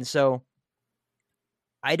that. And so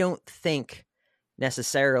I don't think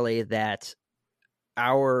necessarily that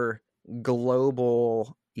our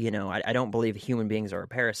global, I don't believe human beings are a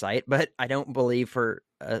parasite, but I don't believe for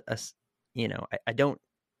I don't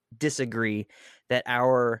disagree that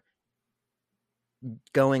our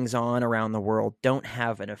goings on around the world don't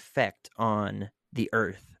have an effect on the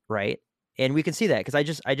earth, right? And we can see that because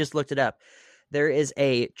I just looked it up. There is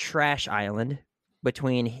a trash island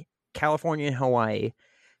between California and Hawaii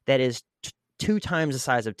that is 2 times the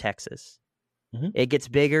size of Texas. Mm-hmm. It gets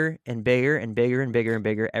bigger and bigger and bigger and bigger and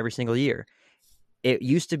bigger every single year. It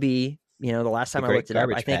used to be, the last time I looked it up,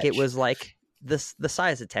 I think it was like the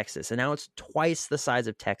size of Texas, and now it's twice the size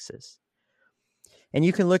of Texas. And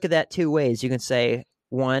you can look at that 2 ways. You can say,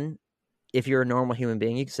 one, if you're a normal human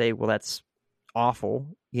being, you can say, well, that's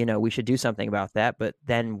awful. We should do something about that. But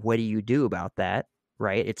then what do you do about that,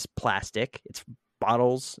 right? It's plastic. It's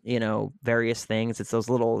bottles, various things. It's those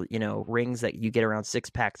little, rings that you get around 6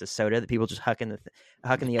 packs of soda that people just huck in the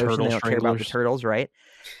ocean. They don't care about the turtles, right?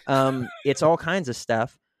 It's all kinds of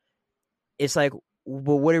stuff. It's like,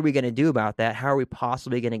 well, what are we going to do about that? How are we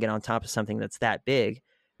possibly going to get on top of something that's that big?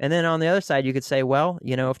 And then on the other side, you could say, well,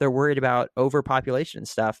 if they're worried about overpopulation and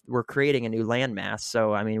stuff, we're creating a new landmass.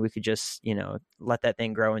 So, I mean, we could just, let that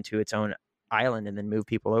thing grow into its own island and then move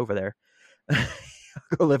people over there.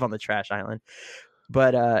 Go live on the trash island.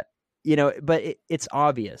 But, it's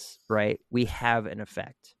obvious, right? We have an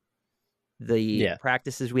effect. The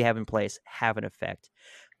practices we have in place have an effect.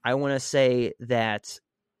 I want to say that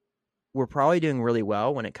we're probably doing really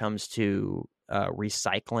well when it comes to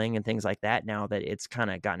recycling and things like that, now that it's kind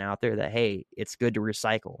of gotten out there that, hey, it's good to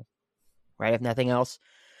recycle, right? If nothing else,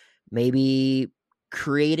 maybe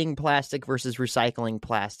creating plastic versus recycling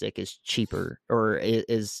plastic is cheaper or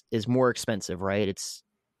is more expensive, right?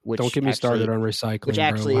 Don't get me started on recycling, which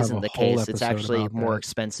actually isn't the case. It's actually more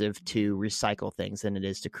expensive to recycle things than it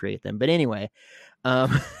is to create them. But anyway,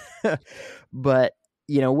 but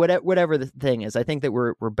whatever the thing is, I think that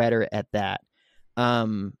we're better at that.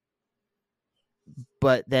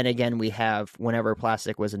 But then again, we have, whenever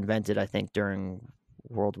plastic was invented, I think during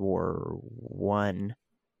World War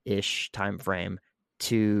I-ish time frame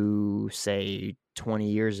to say 20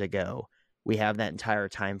 years ago, we have that entire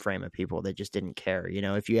time frame of people that just didn't care. You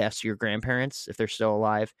know, if you ask your grandparents, if they're still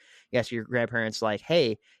alive, you ask your grandparents like,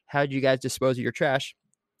 hey, how'd you guys dispose of your trash?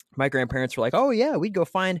 My grandparents were like, oh yeah, we'd go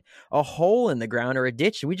find a hole in the ground or a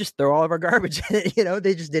ditch and we just throw all of our garbage in it. You know,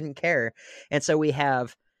 they just didn't care. And so we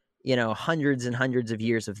have, you know, hundreds and hundreds of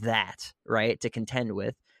years of that, right, to contend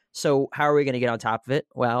with. So how are we going to get on top of it?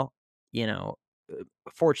 Well, you know,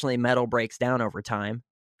 fortunately, metal breaks down over time.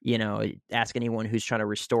 You know, ask anyone who's trying to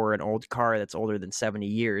restore an old car that's older than 70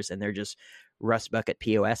 years and they're just rust bucket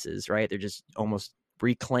POSs, right? They're just almost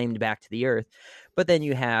reclaimed back to the earth. But then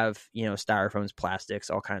you have, you know, styrofoams, plastics,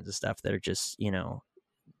 all kinds of stuff that are just, you know,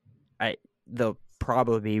 they'll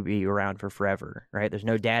probably be around for forever, right? There's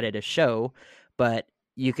no data to show, but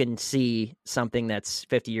you can see something that's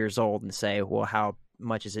 50 years old and say, well, how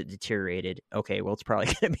much is it deteriorated? Okay, well, it's probably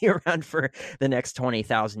going to be around for the next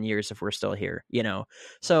 20,000 years if we're still here, you know?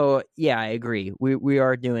 So yeah, I agree. We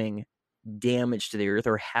are doing damage to the earth,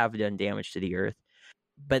 or have done damage to the earth,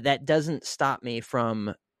 but that doesn't stop me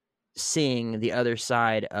from seeing the other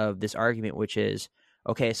side of this argument, which is,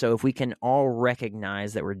 okay, so if we can all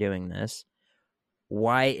recognize that we're doing this,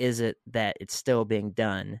 why is it that it's still being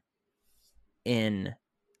done in,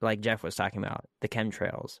 like Jeff was talking about, the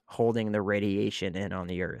chemtrails, holding the radiation in on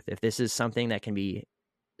the earth? If this is something that can be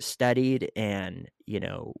studied and, you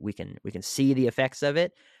know, we can see the effects of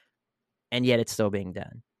it, and yet it's still being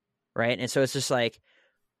done, right? And so it's just like,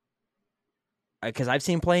 because I've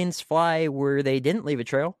seen planes fly where they didn't leave a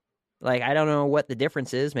trail. Like, I don't know what the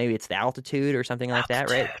difference is. Maybe it's the altitude or something like that,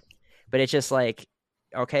 right? But it's just like,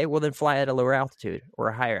 okay, well then fly at a lower altitude or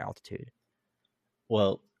a higher altitude.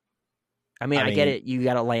 Well, I mean, I get it. You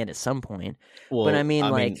got to land at some point. Well, but I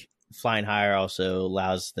mean, flying higher also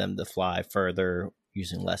allows them to fly further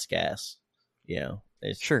using less gas. You know,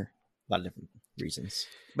 there's sure a lot of different reasons.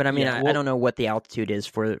 But I mean, Yeah, I don't know what the altitude is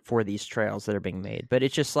for these trails that are being made. But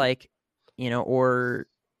it's just like, you know, or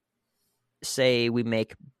say we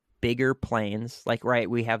make bigger planes, like, right,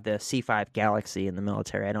 we have the C-5 Galaxy in the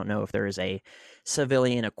military. I don't know if there is a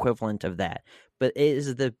civilian equivalent of that, but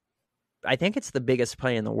I think it's the biggest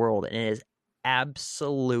plane in the world, and it is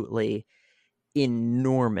absolutely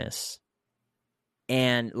enormous.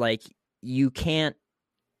 And like, you can't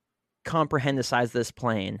comprehend the size of this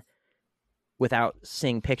plane without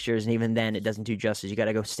seeing pictures, and even then it doesn't do justice. You got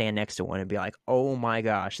to go stand next to one and be like, oh my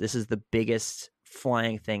gosh, this is the biggest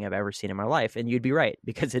flying thing I've ever seen in my life. And you'd be right,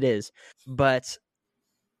 because it is. But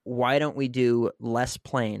why don't we do less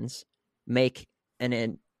planes, make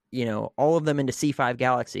you know, all of them into C-5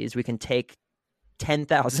 Galaxies? We can take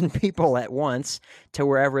 10,000 people at once to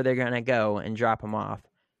wherever they're going to go and drop them off,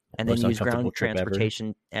 and then use ground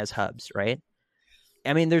transportation as hubs, right?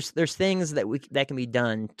 I mean, there's things that can be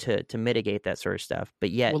done to mitigate that sort of stuff,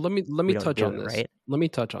 but yet, well, let me touch on this. Right? Let me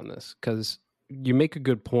touch on this, because you make a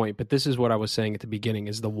good point, but this is what I was saying at the beginning: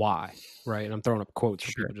 is the why, right? And I'm throwing up quotes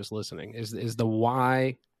for people just listening. Is the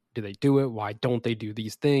why? Do they do it? Why don't they do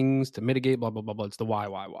these things to mitigate? Blah blah blah blah. It's the why,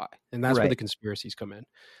 and that's where the conspiracies come in.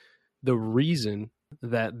 The reason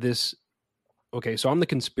that this, okay, so I'm the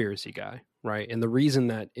conspiracy guy, right? And the reason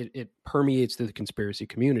that it permeates the conspiracy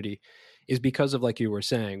community is because of, like you were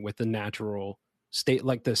saying, with the natural state,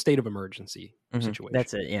 like the state of emergency situation.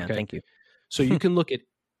 That's it. Yeah. Okay? Thank you. So you can look at,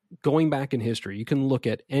 going back in history, you can look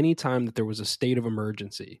at any time that there was a state of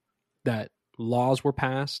emergency, that laws were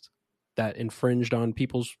passed that infringed on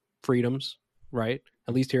people's freedoms, right?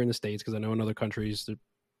 At least here in the States, because I know in other countries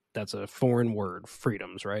that's a foreign word,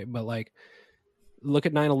 freedoms, right? But like, look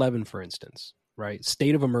at 9/11, for instance, right?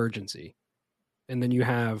 State of emergency. And then you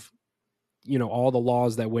have, you know, all the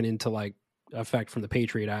laws that went into like effect from the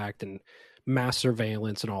Patriot Act and mass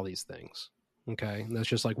surveillance and all these things. Okay. And that's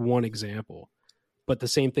just like one example. But the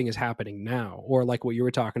same thing is happening now. Or like what you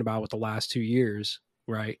were talking about with the last 2 years,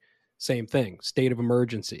 right? Same thing, state of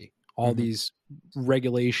emergency, all these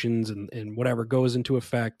regulations and whatever goes into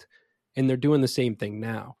effect. And they're doing the same thing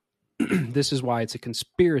now. This is why it's a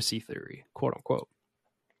conspiracy theory, quote unquote,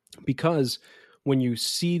 because when you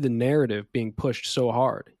see the narrative being pushed so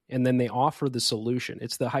hard and then they offer the solution,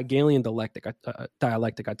 it's the Hegelian dialectic.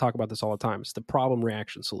 I talk about this all the time. It's the problem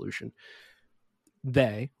reaction solution.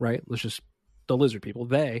 They, right? The lizard people,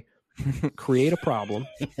 they create a problem,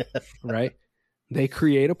 right? They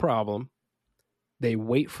create a problem. They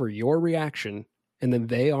wait for your reaction, and then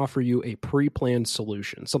they offer you a pre-planned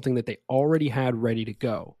solution, something that they already had ready to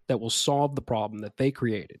go that will solve the problem that they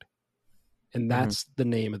created. And that's the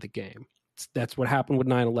name of the game. That's what happened with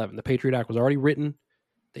 9/11. The Patriot Act was already written.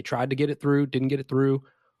 They tried to get it through, didn't get it through.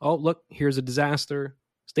 Oh, look, here's a disaster,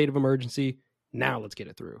 state of emergency. Now let's get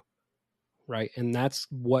it through. Right. And that's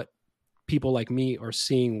what people like me are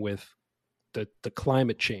seeing with the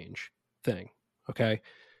climate change thing. Okay.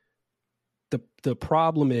 The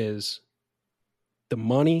problem is the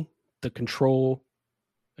money, the control,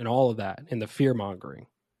 and all of that, and the fear mongering.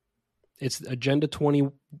 It's Agenda 20.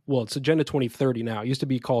 Well, it's Agenda 2030 now. It used to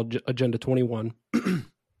be called Agenda 21.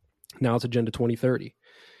 Now it's Agenda 2030.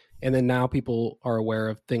 And then now people are aware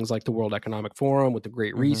of things like the World Economic Forum with the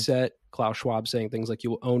Great Reset, Klaus Schwab saying things like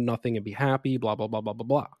you will own nothing and be happy, blah, blah, blah, blah, blah,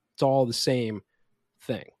 blah. It's all the same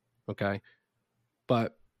thing. Okay.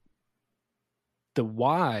 But the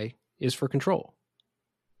why is for control.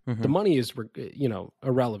 The money is,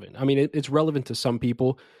 irrelevant. I mean, it's relevant to some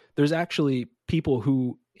people. There's actually people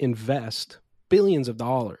who invest billions of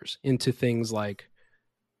dollars into things like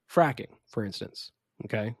fracking, for instance,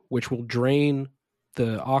 okay, which will drain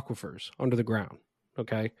the aquifers under the ground,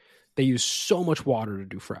 okay? They use so much water to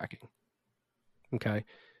do fracking, okay?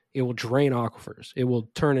 It will drain aquifers. It will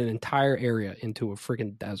turn an entire area into a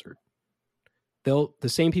freaking desert. The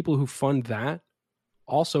same people who fund that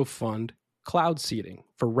also fund cloud seeding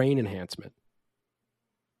for rain enhancement.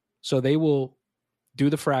 So they will do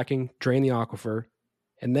the fracking, drain the aquifer,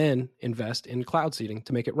 and then invest in cloud seeding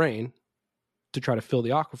to make it rain to try to fill the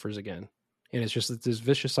aquifers again. And it's just this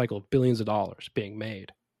vicious cycle of billions of dollars being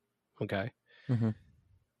made. Okay.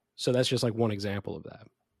 So that's just like one example of that.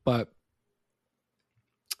 But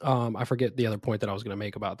I forget the other point that I was going to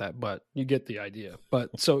make about that, but you get the idea.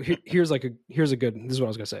 But so here's a good, this is what I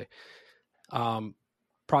was going to say.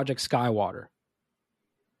 Project Skywater.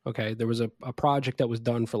 Okay. There was a project that was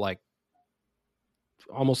done for like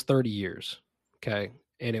almost 30 years. Okay.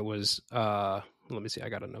 And it was, let me see, I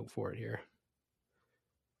got a note for it here.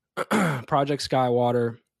 Project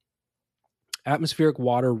Skywater, atmospheric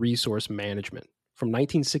water resource management from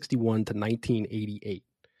 1961 to 1988.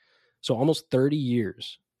 So almost 30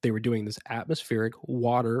 years they were doing this atmospheric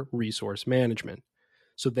water resource management.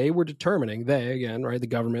 So they were determining, the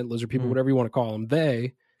government, lizard people, whatever you want to call them,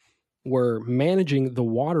 they were managing the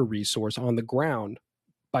water resource on the ground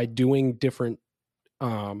by doing different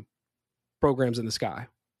programs in the sky.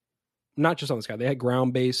 Not just on the sky. They had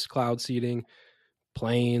ground-based cloud seeding,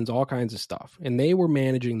 planes, all kinds of stuff. And they were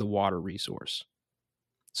managing the water resource.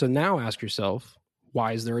 So now ask yourself,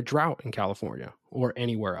 why is there a drought in California or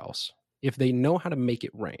anywhere else? If they know how to make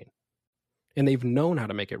it rain, and they've known how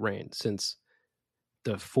to make it rain since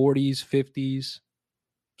the 40s, 50s,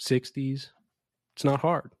 60s, it's not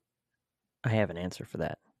hard. I have an answer for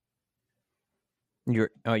that. You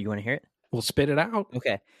want to hear it? Well, spit it out.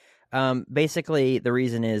 Okay. Basically, the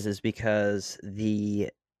reason is because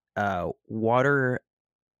the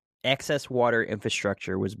excess water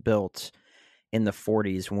infrastructure was built in the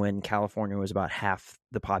 40s when California was about half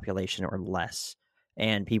the population or less,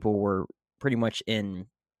 and people were pretty much in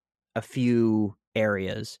a few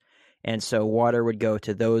areas, and so water would go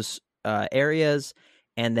to those areas,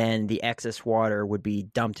 and then the excess water would be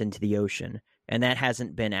dumped into the ocean, and that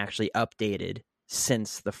hasn't been actually updated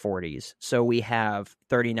since the 40s. So we have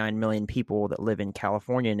 39 million people that live in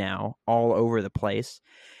California now, all over the place,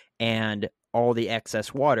 and all the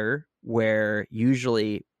excess water where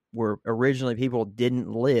originally people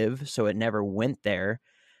didn't live, so it never went there,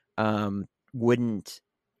 wouldn't,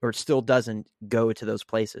 or still doesn't go to those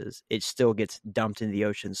places. It still gets dumped into the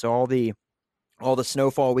ocean. So all the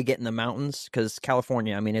snowfall we get in the mountains, because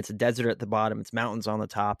California, I mean, it's a desert at the bottom, it's mountains on the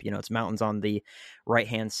top, it's mountains on the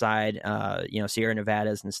right-hand side, Sierra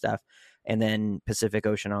Nevadas and stuff, and then Pacific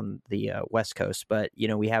Ocean on the West Coast. But,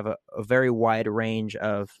 we have a very wide range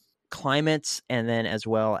of climates, and then as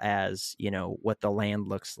well as, what the land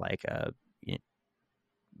looks like,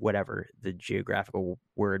 whatever the geographical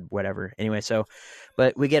word, whatever. Anyway,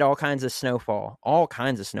 but we get all kinds of snowfall,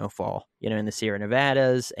 in the Sierra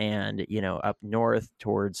Nevadas and, up north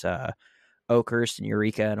towards Oakhurst and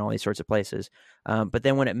Eureka and all these sorts of places. But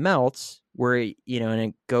then when it melts, and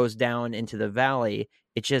it goes down into the valley,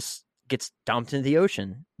 it just gets dumped into the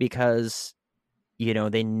ocean because,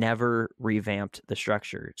 they never revamped the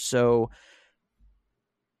structure. So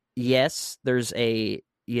yes, there's a,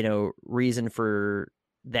 reason for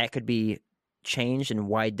that could be changed, and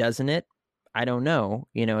why doesn't it? I don't know,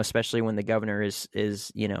 especially when the governor is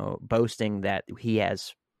boasting that he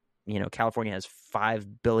has, California has $5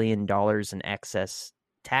 billion in excess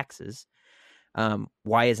taxes.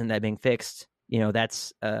 Why isn't that being fixed?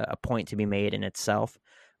 That's a point to be made in itself.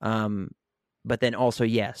 But then also,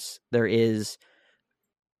 yes, there is,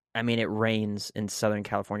 it rains in Southern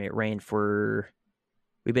California. It rained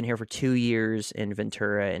we've been here for 2 years in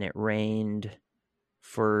Ventura, and it rained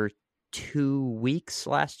for 2 weeks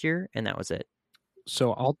last year, and that was it.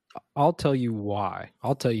 So I'll tell you why.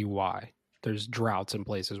 I'll tell you why there's droughts in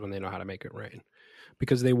places when they know how to make it rain.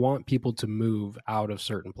 Because they want people to move out of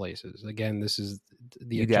certain places. Again, this is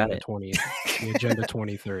the You got Agenda it. 20, the Agenda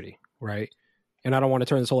 2030, right? And I don't want to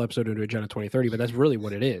turn this whole episode into Agenda 2030, but that's really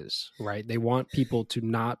what it is, right? They want people to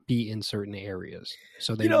not be in certain areas.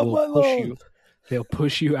 So they will push you. They'll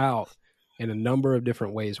push you out in a number of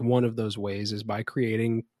different ways. One of those ways is by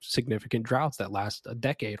creating significant droughts that last a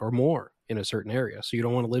decade or more in a certain area. So you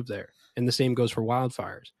don't want to live there. And the same goes for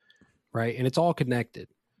wildfires, right? And it's all connected.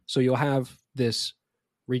 So you'll have this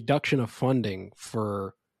reduction of funding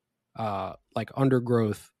for like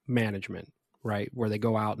undergrowth management, right? Where they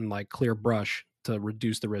go out and like clear brush to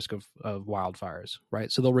reduce the risk of wildfires,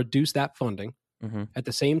 right? So they'll reduce that funding. Mm-hmm. At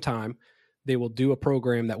the same time, they will do a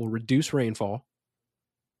program that will reduce rainfall.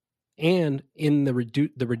 And in the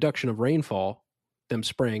reduction of rainfall, them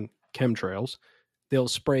spraying chemtrails, they'll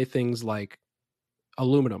spray things like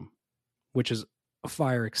aluminum, which is a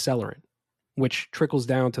fire accelerant, which trickles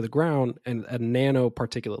down to the ground and at a nano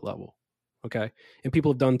particulate level. Okay. And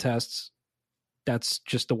people have done tests. That's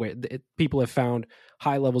just the way people have found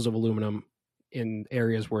high levels of aluminum in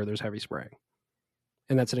areas where there's heavy spraying.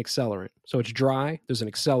 And that's an accelerant. So it's dry. There's an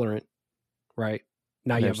accelerant, right?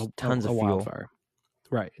 Now you have tons of wildfire.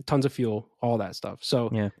 Right. Tons of fuel, all that stuff. So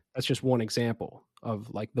Yeah. that's just one example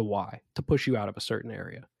of like the why, to push you out of a certain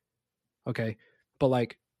area. Okay. But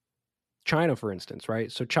like China, for instance,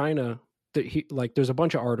 right? So China, there's a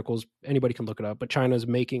bunch of articles, anybody can look it up, but China's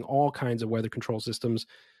making all kinds of weather control systems.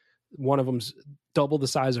 One of them's double the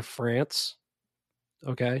size of France.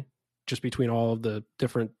 Okay. Just between all of the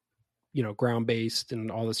different, ground-based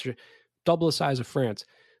and all this, double the size of France.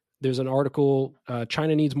 There's an article,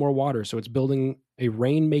 China needs more water, so it's building a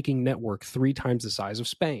rain-making network 3 times the size of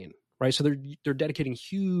Spain, right? So they're dedicating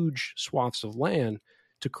huge swaths of land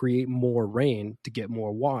to create more rain to get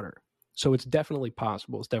more water. So it's definitely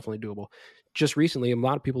possible. It's definitely doable. Just recently, a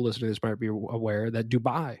lot of people listening to this might be aware that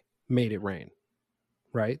Dubai made it rain,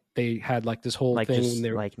 right? They had like this whole thing. Just,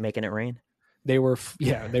 like making it rain? They were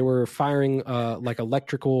firing like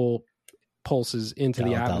electrical pulses into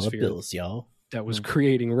the atmosphere bills, y'all. that was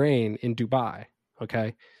creating rain in Dubai.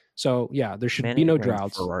 Okay. So yeah, there should be no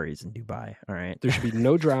droughts. Ferraris in Dubai. All right. There should be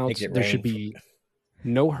no droughts. Make it There rain. should be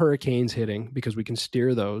no hurricanes hitting because we can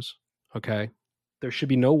steer those. Okay. There should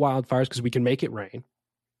be no wildfires because we can make it rain.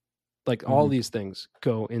 Like all these things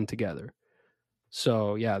go in together.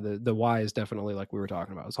 So yeah, the why is definitely like we were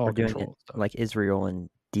talking about. It's all We're doing controlled it stuff. like Israel and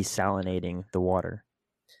desalinating the water.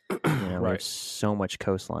 We have Right. so much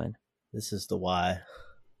coastline. This is the why.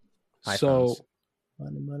 So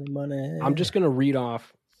Money. I'm just going to read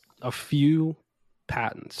off a few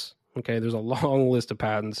patents. Okay. There's a long list of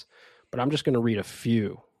patents, but I'm just going to read a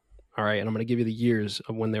few. All right. And I'm going to give you the years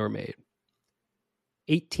of when they were made.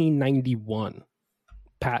 1891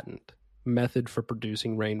 patent, method for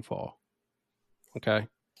producing rainfall. Okay.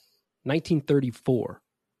 1934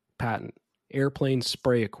 patent, airplane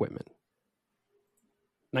spray equipment.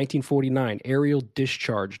 1949 aerial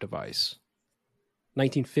discharge device.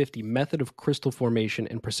 1950 method of crystal formation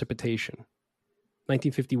and precipitation.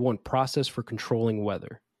 1951 process for controlling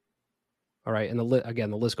weather. All right, and the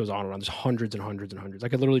list goes on and on. There's hundreds and hundreds and hundreds. I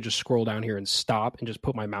could literally just scroll down here and stop and just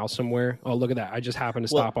put my mouse somewhere. Oh, look at that! I just happened to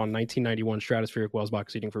stop on 1991 stratospheric Wells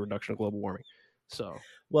box seating for reduction of global warming. So,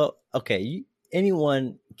 well, okay,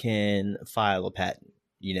 anyone can file a patent.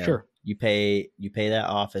 Sure. You pay that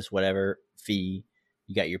office whatever fee,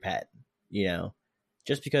 you got your patent.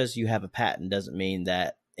 Just because you have a patent doesn't mean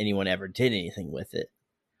that anyone ever did anything with it.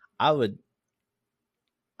 I would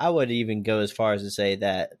even go as far as to say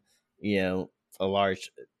that a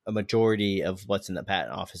majority of what's in the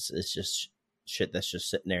patent office is just shit that's just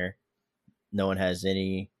sitting there. No one has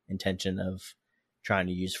any intention of trying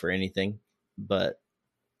to use for anything. But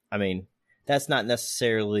I mean, that's not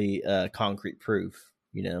necessarily concrete proof,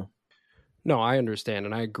 No, I understand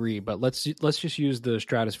and I agree, but let's just use the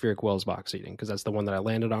stratospheric Wells box seating because that's the one that I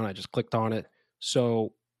landed on. I just clicked on it.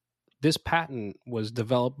 So this patent was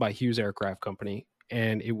developed by Hughes Aircraft Company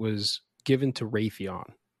and it was given to Raytheon.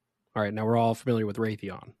 All right, now we're all familiar with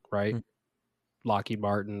Raytheon, right? Mm-hmm. Lockheed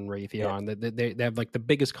Martin, Raytheon. Yeah. They have like the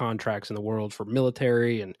biggest contracts in the world for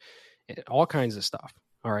military and all kinds of stuff.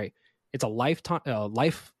 All right, it's a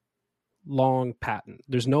lifelong patent.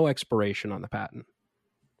 There's no expiration on the patent.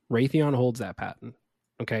 Raytheon holds that patent.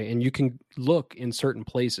 Okay, and you can look in certain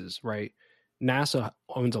places, right? NASA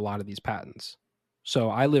owns a lot of these patents. So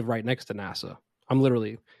I live right next to NASA. I'm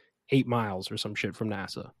literally 8 miles or some shit from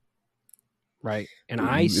NASA. Right. And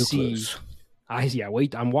I see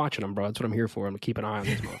Wait, I'm watching them, bro. That's what I'm here for. I'm gonna keep an eye on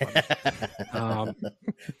these motherfuckers.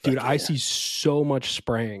 Dude, I see so much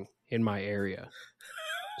spraying in my area.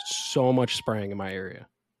 So much spraying in my area.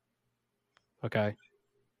 Okay.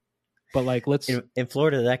 But like, let's in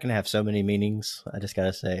Florida, that can have so many meanings. I just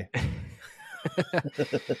gotta say,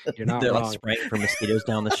 you're not They're wrong. like spraying for mosquitoes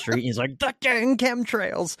down the street. And he's like, the dang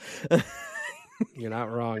chemtrails. You're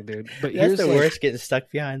not wrong, dude. But that's here's the like, worst, getting stuck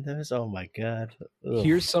behind those. Oh my god. Ugh.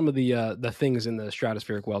 here's some of the things in the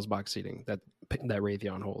stratospheric Wells box seating that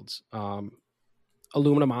Raytheon holds.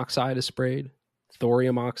 Aluminum oxide is sprayed.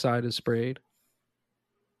 Thorium oxide is sprayed.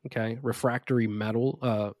 Okay, refractory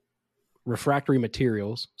materials.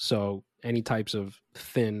 So any types of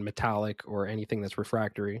thin metallic or anything that's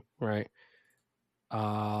refractory, right?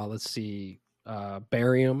 Let's see,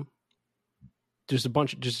 barium. There's a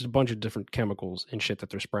bunch of different chemicals and shit that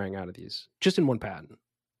they're spraying out of these, just in one patent.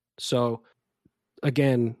 So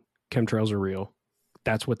again, chemtrails are real.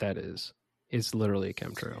 That's what that is. It's literally a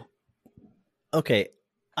chemtrail. Okay,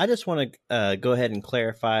 I just want to go ahead and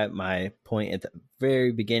clarify my point at the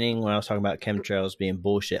very beginning when I was talking about chemtrails being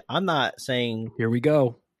bullshit. I'm not saying. Here we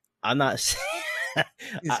go. I'm not saying.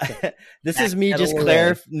 This is me just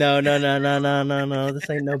clarifying. No. This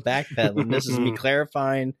ain't no backpedaling. This is me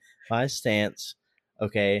clarifying my stance.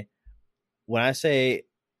 Okay, when I say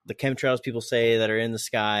the chemtrails people say that are in the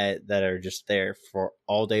sky that are just there for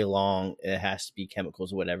all day long, it has to be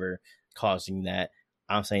chemicals or whatever causing that.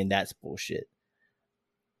 I'm saying that's bullshit.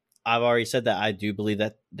 I've already said that I do believe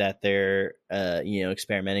that they're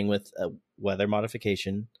experimenting with weather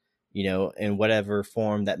modification, in whatever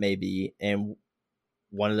form that may be, and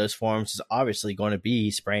one of those forms is obviously going to be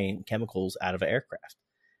spraying chemicals out of an aircraft.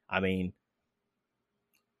 I mean,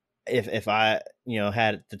 if I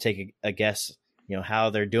had to take a guess,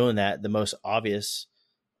 how they're doing that, the most obvious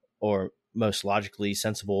or most logically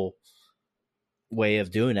sensible way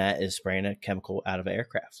of doing that is spraying a chemical out of an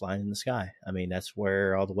aircraft flying in the sky. I mean, that's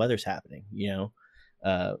where all the weather's happening.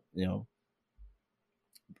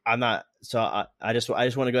 I'm not. So I just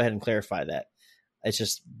want to go ahead and clarify that. It's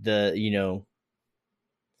just the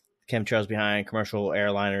chemtrails behind commercial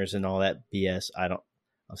airliners and all that BS. I'm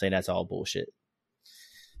saying that's all bullshit.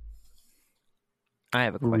 I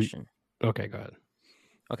have a question. Okay, go ahead.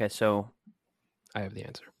 Okay, so I have the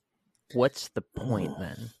answer. What's the point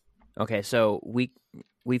then? Okay, so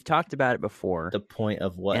we've talked about it before. The point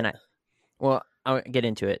of what? And I'll get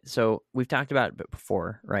into it. So we've talked about it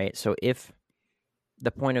before, right? So if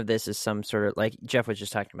the point of this is some sort of, like Jeff was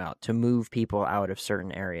just talking about, to move people out of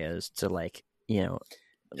certain areas to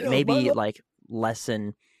maybe like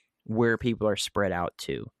lessen where people are spread out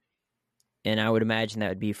to. And I would imagine that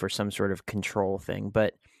would be for some sort of control thing.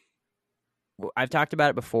 But I've talked about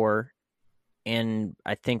it before, and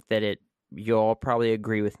I think that you'll all probably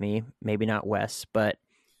agree with me, maybe not Wes, but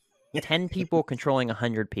 10 people controlling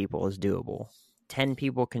 100 people is doable. 10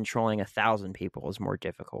 people controlling 1,000 people is more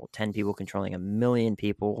difficult. 10 people controlling 1,000,000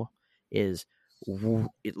 people is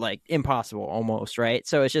like impossible almost, right?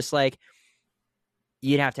 So it's just like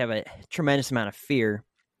you'd have to have a tremendous amount of fear.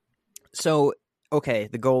 So, okay,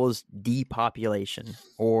 the goal is depopulation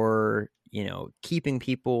or, keeping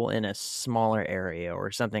people in a smaller area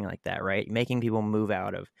or something like that, right? Making people move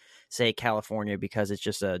out of, say, California because it's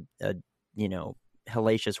just a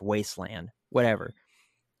hellacious wasteland, whatever.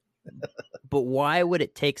 But why would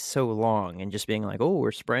it take so long? And just being like, oh,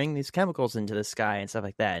 we're spraying these chemicals into the sky and stuff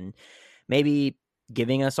like that, and maybe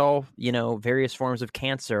giving us all, various forms of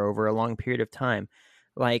cancer over a long period of time.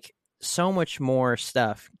 Like, so much more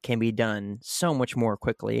stuff can be done so much more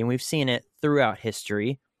quickly. And we've seen it throughout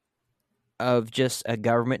history of just a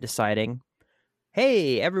government deciding,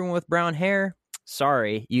 hey, everyone with brown hair,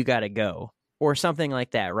 sorry, you got to go. Or something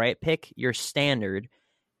like that, right? Pick your standard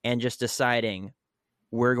and just deciding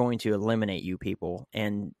we're going to eliminate you people.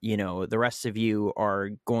 And, the rest of you are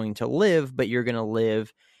going to live, but you're going to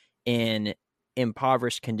live in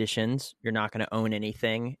impoverished conditions. You're not going to own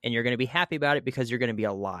anything, and you're going to be happy about it because you're going to be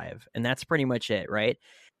alive. And that's pretty much it, right?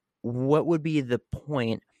 What would be the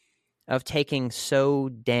point of taking so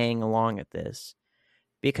dang long at this?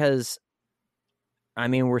 Because, I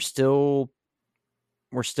mean, we're still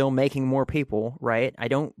making more people, right? I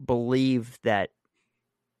don't believe that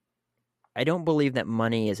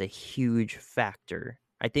money is a huge factor.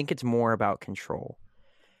 I think it's more about control.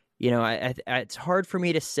 It's hard for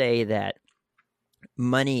me to say that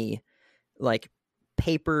money, like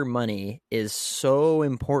paper money, is so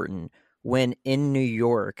important when in New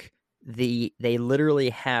York they literally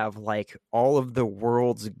have like all of the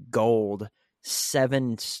world's gold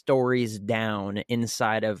 7 stories down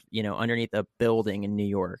inside of underneath a building in New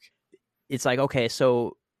York. It's like, okay,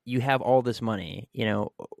 so you have all this money,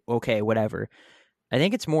 okay, whatever. I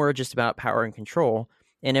think it's more just about power and control.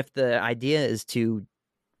 And if the idea is to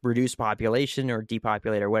reduce population or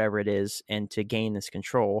depopulate or whatever it is, and to gain this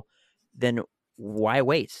control, then why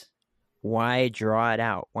wait? Why draw it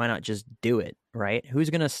out? Why not just do it, right? Who's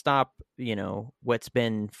going to stop, what's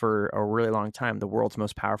been for a really long time the world's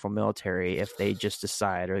most powerful military if they just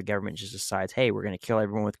decide, or the government just decides, hey, we're going to kill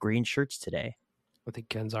everyone with green shirts today? I think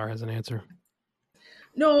Kenzar has an answer.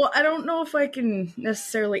 No, I don't know if I can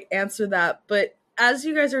necessarily answer that, but as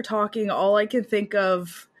you guys are talking, all I can think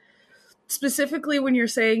of, specifically when you're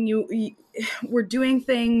saying we're doing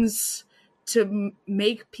things to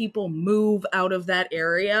make people move out of that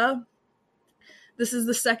area. This is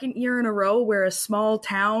the second year in a row where a small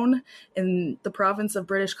town in the province of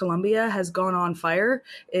British Columbia has gone on fire.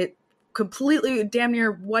 It completely damn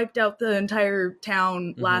near wiped out the entire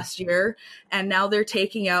town last year, and now they're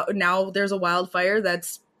now there's a wildfire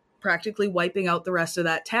that's practically wiping out the rest of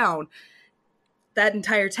that town. That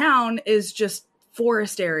entire town is just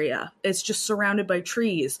forest area. It's just surrounded by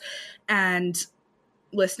trees. And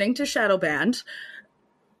listening to Shadowband,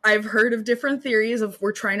 I've heard of different theories of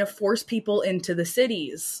we're trying to force people into the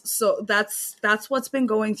cities. So that's what's been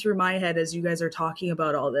going through my head as you guys are talking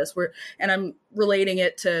about all this. And I'm relating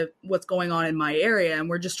it to what's going on in my area, and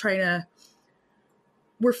we're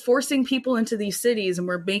forcing people into these cities, and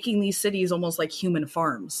we're making these cities almost like human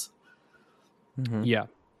farms. Mm-hmm. Yeah.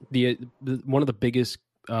 The one of the biggest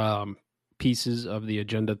pieces of the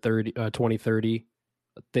Agenda 2030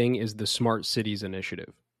 thing is the Smart Cities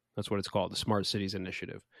Initiative. That's what it's called, the Smart Cities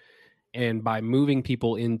Initiative. And by moving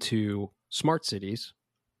people into smart cities,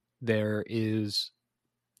 there is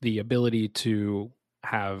the ability to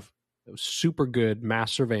have super good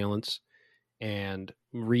mass surveillance and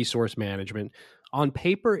resource management. On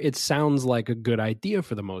paper, it sounds like a good idea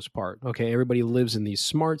for the most part. Okay, everybody lives in these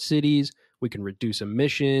smart cities. We can reduce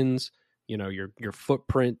emissions. Your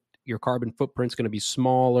footprint, your carbon footprint's going to be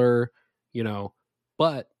smaller.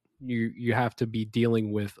 But you have to be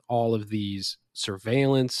dealing with all of these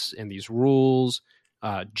surveillance and these rules,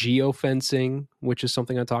 geofencing, which is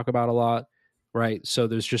something I talk about a lot, right? So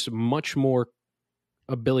there's just much more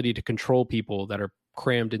ability to control people that are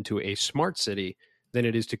crammed into a smart city than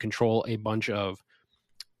it is to control a bunch of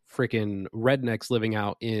freaking rednecks living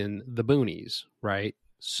out in the boonies, right?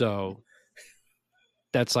 So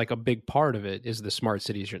that's like a big part of it is the Smart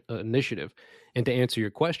Cities Initiative. And to answer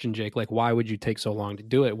your question, Jake, like, why would you take so long to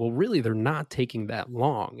do it? Well, really, they're not taking that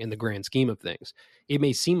long in the grand scheme of things. It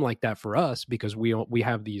may seem like that for us because we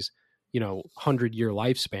have these, 100-year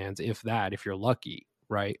lifespans, if you're lucky,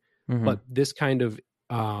 right? Mm-hmm. But this kind of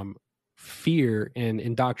fear and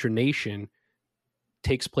indoctrination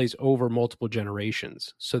takes place over multiple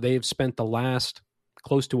generations. So they have spent the last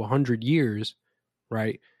close to 100 years,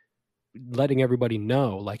 right, letting everybody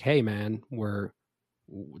know, like, hey, man,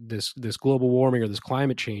 this global warming or this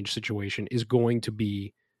climate change situation is going to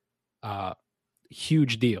be a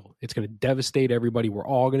huge deal. It's going to devastate everybody. We're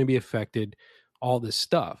all going to be affected, all this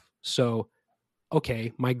stuff. So,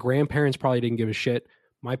 okay, my grandparents probably didn't give a shit.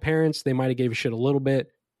 My parents, they might have gave a shit a little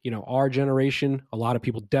bit. Our generation, a lot of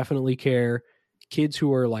people definitely care. Kids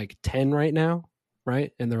who are like 10 right now,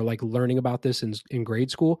 right? And they're like learning about this in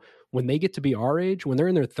grade school. When they get to be our age, when they're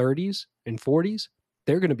in their 30s and 40s,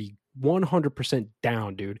 they're going to be 100%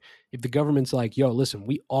 down, dude. If the government's like, yo, listen,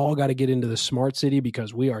 we all got to get into the smart city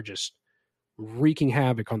because we are just wreaking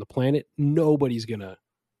havoc on the planet, nobody's going to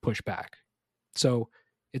push back. So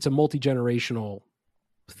it's a multi-generational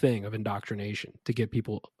thing of indoctrination to get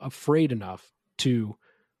people afraid enough to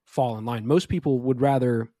fall in line. Most people would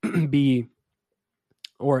rather be,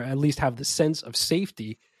 or at least have the sense of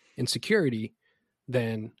safety and security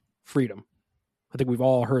than freedom. I think we've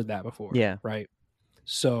all heard that before. Yeah. Right.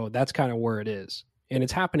 So that's kind of where it is. And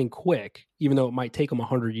it's happening quick, even though it might take them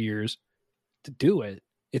 100 years to do it.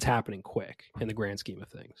 It's happening quick in the grand scheme of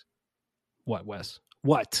things. What, Wes?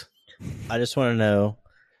 What? I just want to know,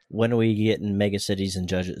 when are we getting mega cities and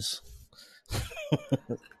judges?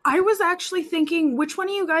 I was actually thinking, which one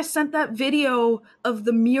of you guys sent that video of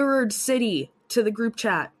the mirrored city to the group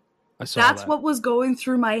chat? I saw That's that. what was going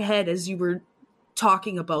through my head as you were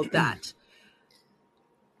talking about that.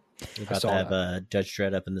 We're about to have Judge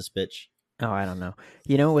Dredd up in this bitch. Oh, I don't know.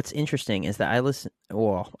 What's interesting is that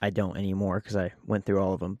I don't anymore because I went through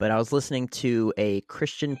all of them, but I was listening to a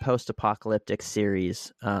Christian post-apocalyptic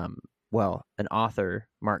series, an author,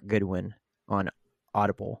 Mark Goodwin, on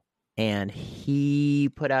Audible, and he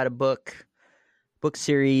put out a book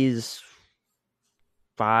series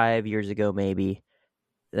 5 years ago maybe,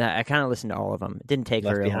 I kind of listened to all of them. It didn't take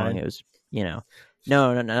Left very long. Behind? It was,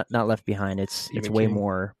 no, not Left Behind. It's Stephen way King.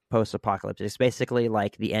 more post-apocalyptic. It's basically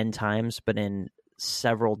like the end times, but in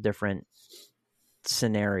several different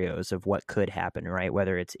scenarios of what could happen, right?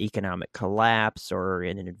 Whether it's economic collapse or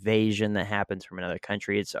an invasion that happens from another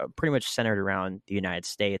country. It's pretty much centered around the United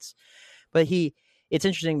States. But it's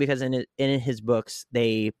interesting because in his books,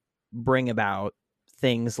 they bring about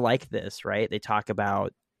things like this, right? They talk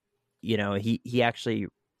about, he actually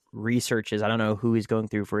researches, I don't know who he's going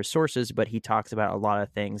through for his sources, but he talks about a lot of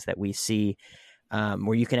things that we see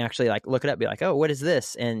where you can actually like look it up, be like, oh, what is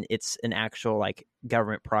this? And it's an actual like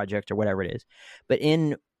government project or whatever it is. But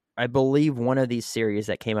in, I believe, one of these series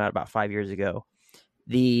that came out about 5 years ago,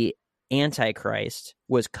 the Antichrist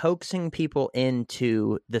was coaxing people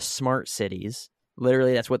into the smart cities.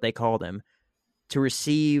 Literally, that's what they call them, to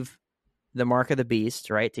receive the mark of the beast,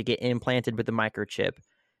 right? To get implanted with the microchip,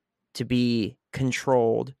 to be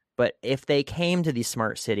controlled. But if they came to these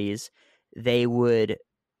smart cities, they would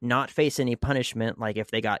not face any punishment, like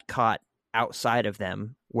if they got caught outside of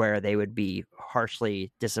them, where they would be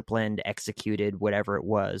harshly disciplined, executed, whatever it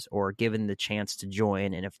was, or given the chance to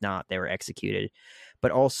join, and if not, they were executed.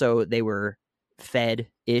 But also they were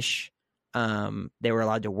fed-ish. They were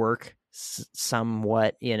allowed to work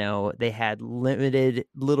somewhat, they had limited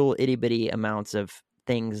little itty-bitty amounts of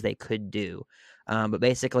things they could do. But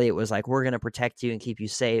basically it was like, we're going to protect you and keep you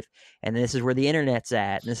safe. And this is where the internet's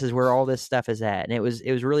at. And this is where all this stuff is at. And it was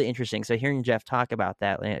really interesting. So hearing Jeff talk about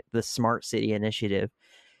that, like, the Smart City Initiative,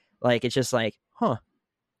 like, it's just like,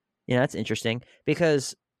 that's interesting,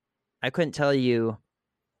 because I couldn't tell you.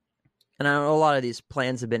 And I know a lot of these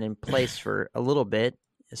plans have been in place for a little bit,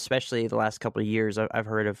 especially the last couple of years. I've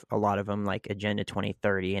heard of a lot of them, like Agenda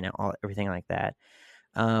 2030 and everything like that.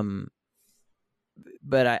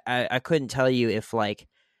 But I couldn't tell you if like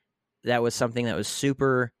that was something that was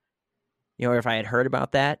super, if I had heard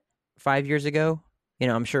about that 5 years ago.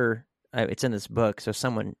 I'm sure it's in this book, so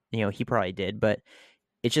someone, he probably did. But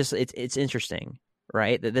it's just it's interesting,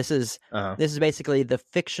 right? That this is basically the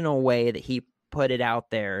fictional way that he put it out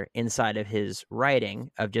there inside of his writing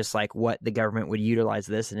of just like what the government would utilize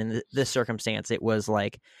this. And in this circumstance, it was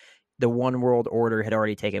like the one world order had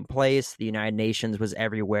already taken place. The United Nations was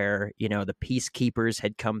everywhere. The peacekeepers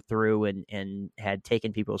had come through and had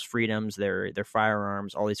taken people's freedoms, their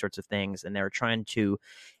firearms, all these sorts of things. And they were trying to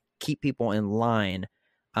keep people in line.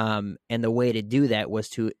 And the way to do that was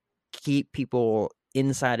to keep people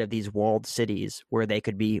inside of these walled cities where they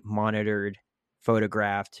could be monitored,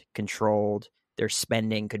 photographed, controlled. Their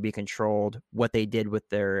spending could be controlled. What they did with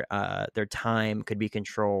their time could be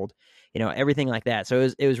controlled. Everything like that. So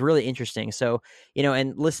it was really interesting. So,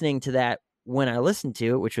 and listening to that when I listened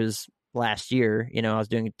to it, which was last year, I was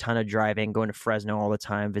doing a ton of driving, going to Fresno all the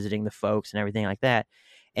time, visiting the folks and everything like that.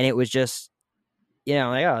 And it was just,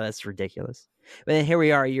 like, oh, that's ridiculous. But then here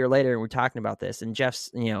we are a year later and we're talking about this, and Jeff's,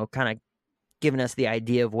 kind of giving us the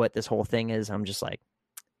idea of what this whole thing is. I'm just like,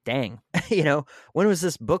 dang, when was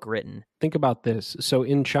this book written? Think about this. So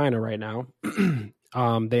in China right now,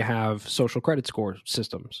 they have social credit score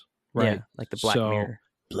systems, right? Yeah, like the Black Mirror.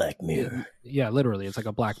 Black Mirror. Yeah, literally. It's like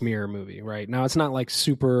a Black Mirror movie, right? Now, it's not like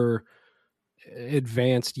super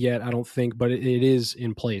advanced yet, I don't think, but it is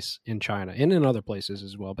in place in China and in other places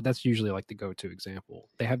as well. But that's usually like the go-to example.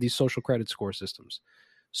 They have these social credit score systems.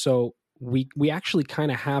 So we actually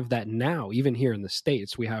kind of have that now, even here in the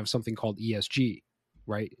States. We have something called ESG,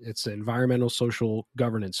 right? It's environmental social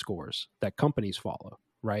governance scores that companies follow,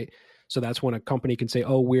 right? So that's when a company can say,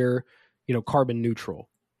 oh, we're, carbon neutral,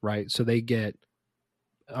 right? So they get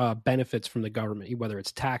benefits from the government, whether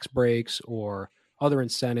it's tax breaks or other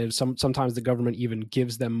incentives. Sometimes the government even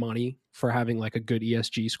gives them money for having like a good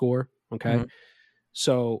ESG score. Okay. Mm-hmm.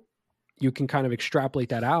 So you can kind of extrapolate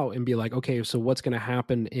that out and be like, okay, so what's going to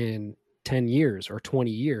happen in 10 years or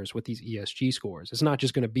 20 years with these ESG scores? It's not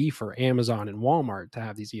just going to be for Amazon and Walmart to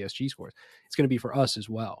have these ESG scores. It's going to be for us as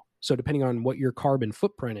well. So depending on what your carbon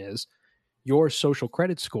footprint is, your social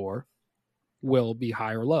credit score will be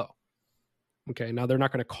high or low. Okay. Now they're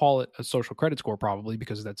not going to call it a social credit score probably,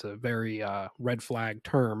 because that's a very red flag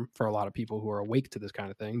term for a lot of people who are awake to this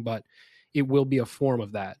kind of thing, but it will be a form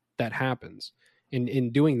of that happens.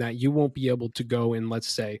 In doing that, you won't be able to go and, let's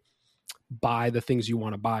say, buy the things you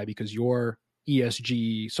want to buy because your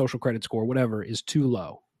ESG, social credit score, whatever, is too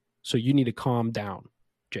low. So you need to calm down,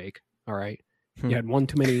 Jake. All right. You had one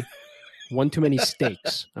too many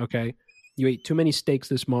steaks. Okay. You ate too many steaks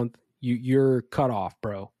this month. You're cut off,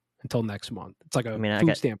 bro, until next month. It's like a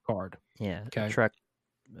food stamp card. Yeah. Okay. Truck,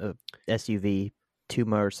 SUV 2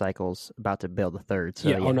 motorcycles, about to build a third.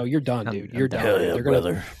 So Oh no, you're done, dude. You're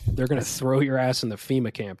done. They're gonna throw your ass in the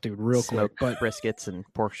FEMA camp, dude, real Smoke quick. But briskets and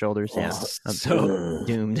pork shoulders. Yeah, I'm so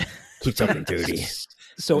doomed. Keep talking dirty.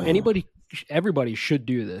 So everybody should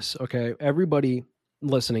do this. Okay, everybody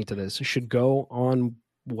listening to this should go on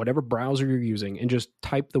whatever browser you're using and just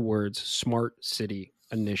type the words "Smart City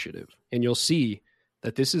Initiative," and you'll see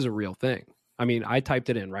that this is a real thing. I mean, I typed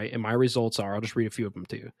it in, right? And my results are, I'll just read a few of them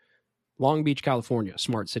to you. Long Beach, California,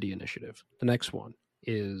 Smart City Initiative. The next one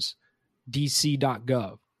is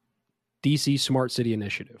DC.gov, DC Smart City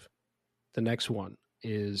Initiative. The next one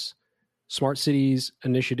is Smart Cities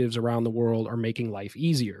Initiatives around the world are making life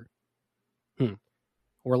easier.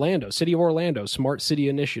 Orlando, City of Orlando, Smart City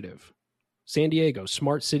Initiative. San Diego,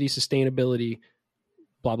 Smart City Sustainability,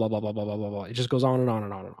 blah, blah, blah, blah, blah, blah, blah, blah. It just goes on and on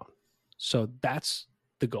and on and on. So that's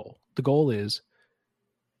the goal. The goal is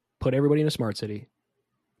put everybody in a smart city,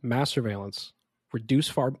 mass surveillance,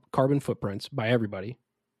 reduce carbon footprints by everybody,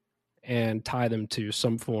 and tie them to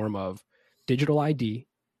some form of digital ID,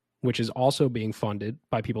 which is also being funded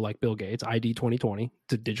by people like Bill Gates. ID 2020,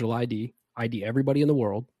 it's a digital ID. ID everybody in the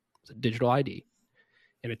world. It's a digital ID.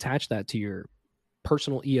 And attach that to your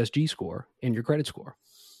personal ESG score and your credit score.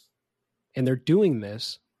 And they're doing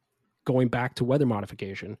this, going back to weather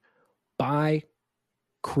modification, by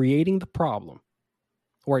creating the problem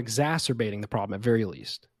or exacerbating the problem at very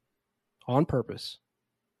least on purpose,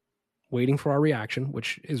 waiting for our reaction,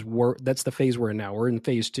 which is that's the phase we're in now. We're in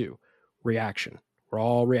phase 2, reaction. We're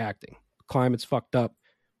all reacting. Climate's fucked up.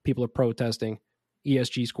 People are protesting.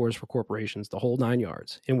 ESG scores for corporations, the whole 9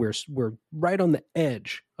 yards. And we're right on the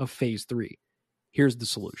edge of phase 3. Here's the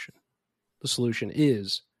solution. The solution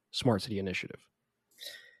is Smart City Initiative.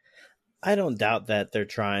 I don't doubt that they're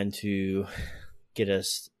trying to get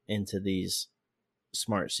us into these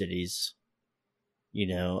smart cities,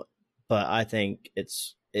 but I think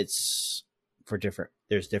it's for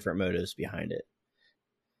there's different motives behind it.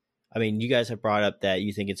 I mean, you guys have brought up that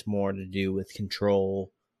you think it's more to do with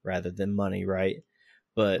control rather than money, right?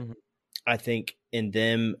 But I think in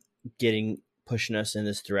them pushing us in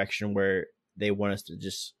this direction where they want us to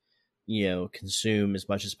just, consume as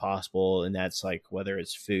much as possible. And that's like, whether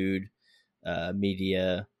it's food,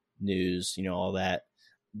 media, news, all that,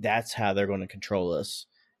 that's how they're going to control us,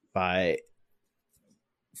 by,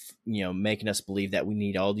 making us believe that we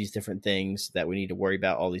need all these different things, that we need to worry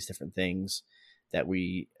about all these different things, that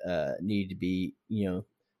we need to be,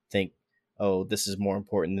 think, oh, this is more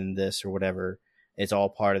important than this or whatever. It's all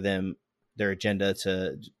part of their agenda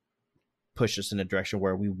to push us in a direction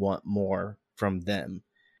where we want more from them.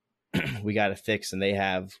 We got to fix, and they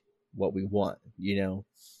have what we want, and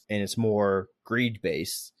it's more greed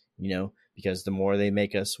based, because the more they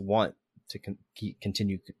make us want to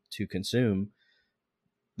continue to consume,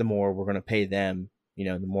 the more we're going to pay them,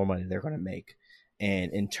 the more money they're going to make.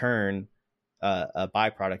 And in turn, a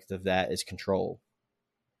byproduct of that is control.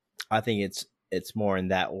 I think it's more in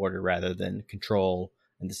that order rather than control,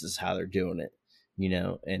 and this is how they're doing it,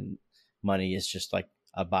 and money is just like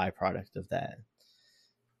a byproduct of that.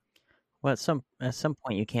 Well, at some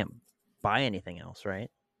point you can't buy anything else,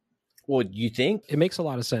 right? Well, you think? It makes a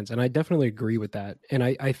lot of sense, and I definitely agree with that. And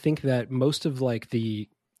I think that most of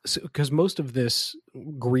because most of this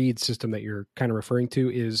greed system that you're kind of referring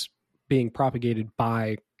to is being propagated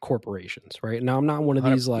by corporations, right? Now, I'm not one of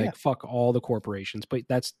these fuck all the corporations, but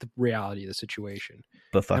that's the reality of the situation.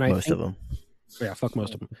 But fuck most of them. Yeah, fuck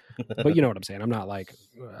most of them. But you know what I'm saying? I'm not like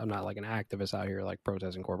an activist out here like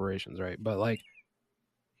protesting corporations, right? But like,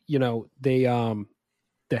 they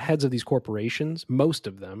the heads of these corporations, most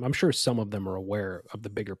of them, I'm sure some of them are aware of the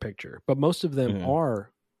bigger picture, but most of them are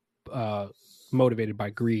motivated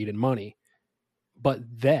by greed and money. But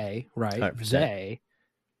they, right? 100%. They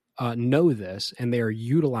know this, and they are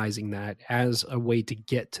utilizing that as a way to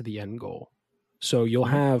get to the end goal. So you'll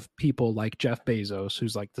have people like Jeff Bezos,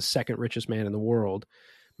 who's like the second richest man in the world,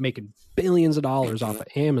 making billions of dollars off of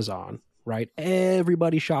Amazon, right?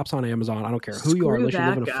 Everybody shops on Amazon. I don't care who you are, unless you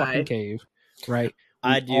live in a fucking cave, right?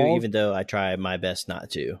 I do, even though I try my best not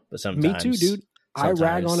to. But sometimes, me too, dude. I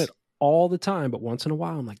rag on it all the time, but once in a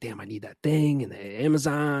while, I'm like, damn, I need that thing, and the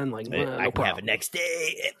Amazon, like, I can have it next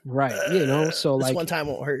day, right? So this like, one time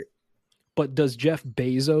won't hurt. But does Jeff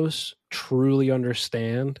Bezos truly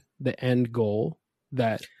understand the end goal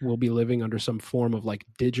that we'll be living under some form of like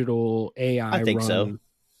digital AI? I think so.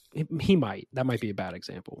 He might. That might be a bad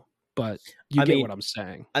example, but you get what I'm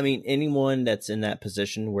saying. I mean, anyone that's in that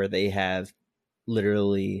position where they have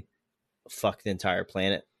literally fuck the entire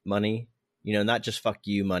planet money, not just fuck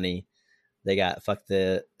you money, they got fuck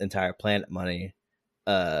the entire planet money.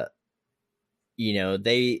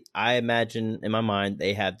 I imagine in my mind,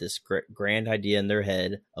 they have this grand idea in their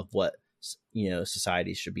head of what,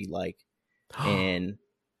 society should be like. And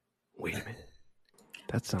wait a minute.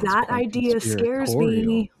 That sounds That quite idea scares conspiratorial.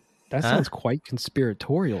 me. That sounds quite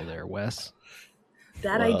conspiratorial there, Wes.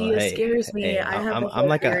 That Well, idea hey, scares me. hey, I have I'm a whole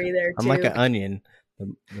like theory there I'm too. like an onion.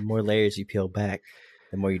 The more layers you peel back,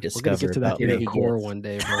 the more you We're gonna discover get to that about inner me. core gets. one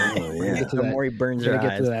day, bro. Oh, We're gonna yeah. get to The that. more he burns We're your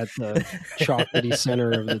gonna get to eyes. that chocolatey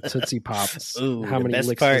center of the Tootsie Pops. Ooh, How the many best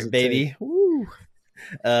licks does part, it baby. take? Woo.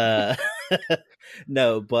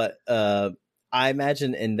 No, but I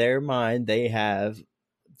imagine in their mind they have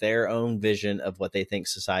their own vision of what they think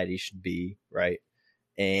society should be, right?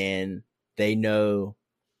 And they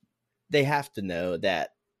have to know that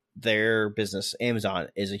their business, Amazon,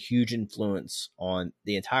 is a huge influence on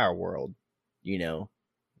the entire world,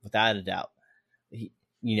 without a doubt. If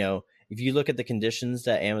you look at the conditions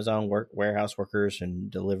that Amazon warehouse workers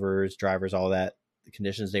and deliverers, drivers, all that, the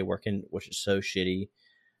conditions they work in, which is so shitty,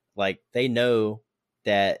 like they know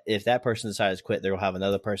that if that person decides to quit, they'll have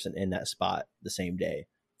another person in that spot the same day,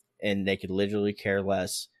 and they could literally care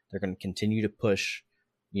less. They're going to continue to push,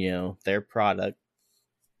 their product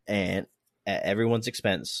and at everyone's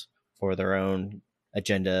expense for their own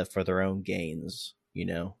agenda, for their own gains.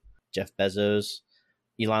 Jeff Bezos,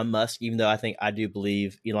 Elon Musk, even though I do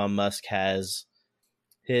believe Elon Musk has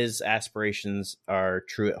his aspirations are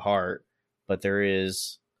true at heart, but there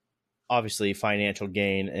is obviously financial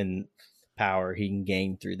gain and power he can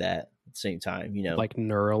gain through that at the same time, Like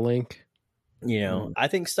Neuralink. I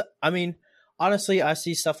think honestly, I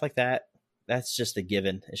see stuff like that. That's just a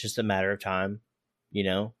given. It's just a matter of time.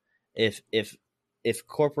 If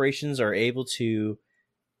corporations are able to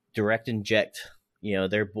direct inject,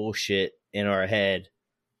 their bullshit in our head,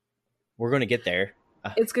 we're going to get there.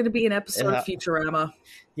 It's going to be an episode of Futurama.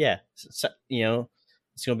 Yeah. So,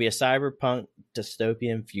 it's going to be a cyberpunk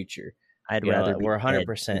dystopian future. I'd rather we're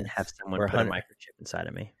 100% than have someone put a microchip inside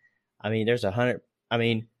of me. There's 100.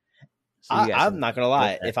 So I'm not going to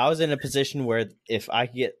lie. If I was in a position where if I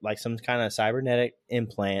could get like some kind of cybernetic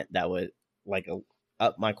implant that would like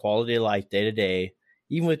up my quality of life day to day,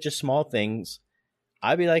 even with just small things,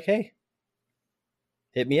 I'd be like, hey,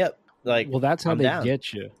 hit me up. Like, well, that's how I'm they down.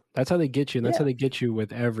 get you. That's how they get you. And that's how they get you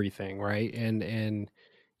with everything, right? And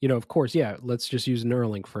of course, yeah, let's just use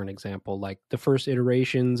Neuralink for an example. Like the first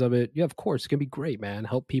iterations of it, yeah, of course, it's going to be great, man.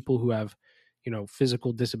 Help people who have,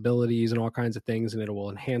 physical disabilities and all kinds of things, and it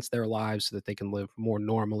will enhance their lives so that they can live more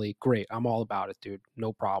normally. Great. I'm all about it, dude.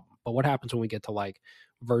 No problem. But what happens when we get to like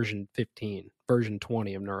version 15, version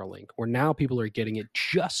 20 of Neuralink, where now people are getting it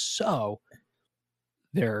just so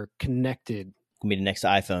they're connected? Gonna be the next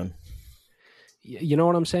iPhone. You know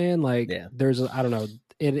what I'm saying? Like, Yeah. there's, I don't know,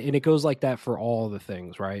 and it goes like that for all the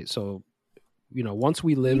things, right? So, once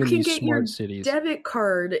we live in these smart cities, debit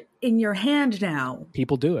card in your hand now.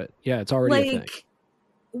 People do it. Yeah, it's already a thing.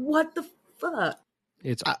 What the fuck?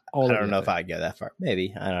 It's I don't know if I'd go that far.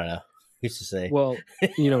 Maybe. I don't know. Who's to say? Well,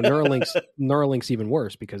 Neuralink's even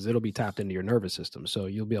worse because it'll be tapped into your nervous system. So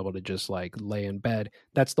you'll be able to just like lay in bed.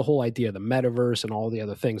 That's the whole idea of the metaverse and all the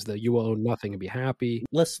other things that you will own nothing and be happy.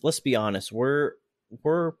 Let's be honest. We're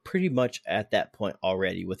pretty much at that point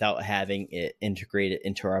already without having it integrated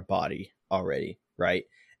into our body already, right?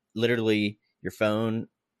 Literally, your phone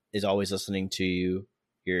is always listening to you.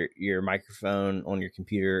 Your microphone on your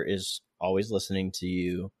computer is always listening to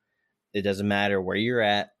you. It doesn't matter where you're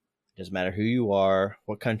at. It doesn't matter who you are,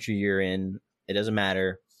 what country you're in. It doesn't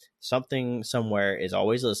matter. Something somewhere is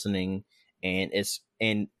always listening, and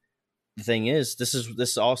the thing is,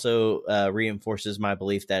 this also reinforces my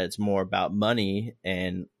belief that it's more about money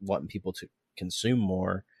and wanting people to consume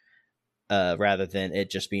more, rather than it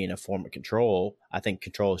just being a form of control. I think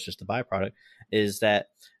control is just a byproduct. Is that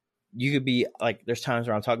you could be like, there's times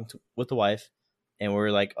where I'm talking with the wife, and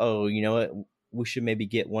we're like, oh, you know what? We should maybe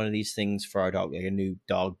get one of these things for our dog, like a new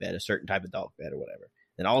dog bed, a certain type of dog bed or whatever.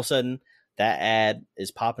 Then all of a sudden, that ad is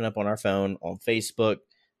popping up on our phone, on Facebook,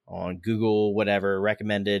 on Google, whatever,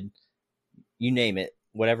 recommended, you name it,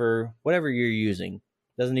 whatever you're using.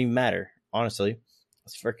 Doesn't even matter. Honestly,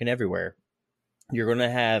 it's freaking everywhere. You're going to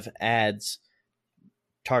have ads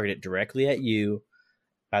targeted directly at you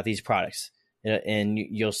about these products. And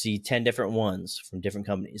you'll see 10 different ones from different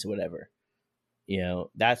companies or whatever.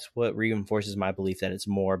 That's what reinforces my belief that it's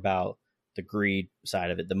more about the greed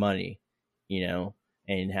side of it, the money,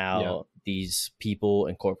 and how these people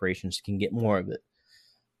and corporations can get more of it.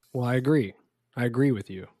 Well, I agree with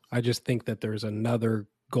you. I just think that there's another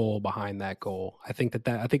goal behind that goal. I think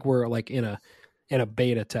I think we're like in a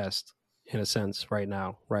beta test in a sense right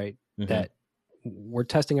now, right? Mm-hmm. That we're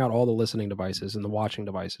testing out all the listening devices and the watching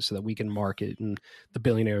devices so that we can market and the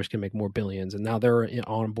billionaires can make more billions. And now they're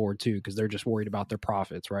on board too, because they're just worried about their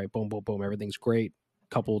profits, right? Boom, boom, boom. Everything's great.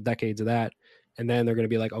 Couple decades of that. And then they're going to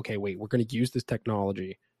be like, okay, wait, we're going to use this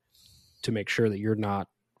technology to make sure that you're not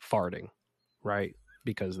farting, right?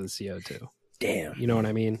 Because of the CO2. Damn. You know what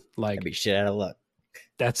I mean? Like, I'd be shit out of luck.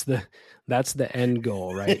 that's the end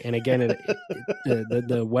goal, right? And again,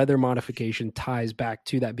 the weather modification ties back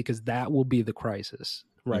to that, because that will be the crisis,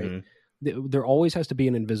 right? Mm-hmm. There always has to be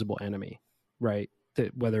an invisible enemy, right?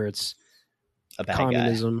 Whether it's A bad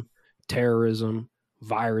communism, terrorism,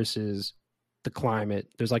 viruses, the climate,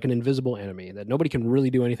 there's like an invisible enemy that nobody can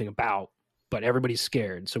really do anything about, but everybody's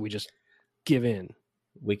scared, so we just give in.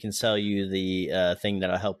 We can sell you the thing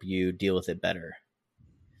that'll help you deal with it better.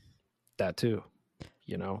 That too,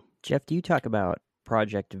 you know. Jeff, do you talk about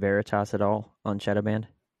Project Veritas at all on Shadowband?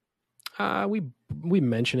 We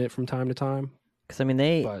mention it from time to time, Because I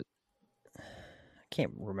mean, but I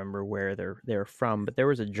can't remember where they're from, but there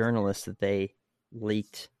was a journalist that they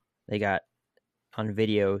leaked. They got on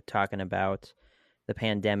video talking about the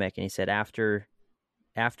pandemic, and he said after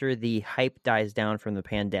the hype dies down from the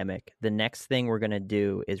pandemic, the next thing we're going to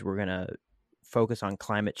do is we're going to focus on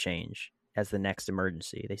climate change as the next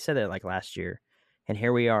emergency. They said that like last year, and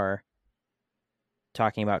here we are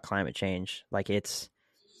talking about climate change like it's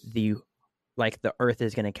the earth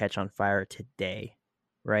is going to catch on fire today,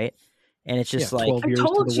 right? And it's just like 12 years I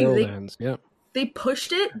told to the you, world ends. Yeah. They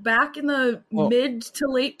pushed it back in the mid to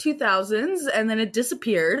late 2000s, and then it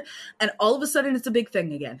disappeared, and all of a sudden it's a big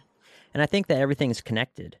thing again. And I think that everything's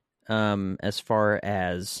connected. As far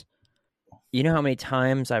as, you know how many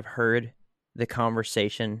times I've heard the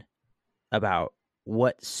conversation about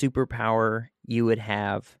what superpower you would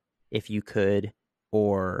have if you could,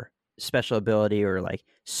 or special ability, or like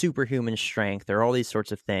superhuman strength, or all these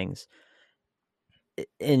sorts of things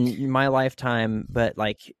in my lifetime, but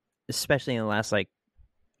like especially in the last like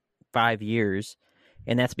 5 years.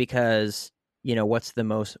 And that's because, you know, what's the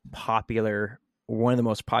most popular, one of the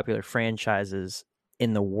most popular franchises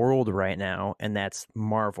in the world right now, and that's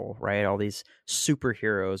Marvel, right? All these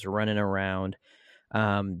superheroes running around,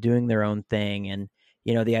 doing their own thing. And,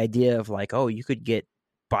 you know, the idea of like, oh, you could get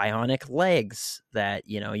bionic legs that,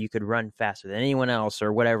 you know, you could run faster than anyone else,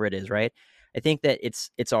 or whatever it is, right? I think that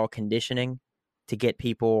it's all conditioning to get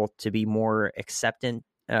people to be more acceptant,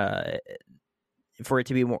 for it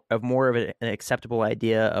to be more of an acceptable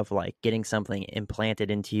idea of like getting something implanted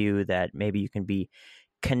into you that maybe you can be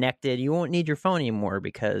connected. You won't need your phone anymore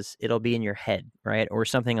because it'll be in your head, right? Or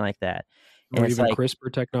something like that. Or even like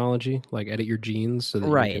CRISPR technology, like edit your genes so that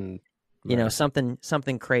right. you can, you know, something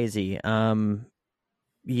crazy.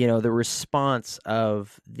 You know, the response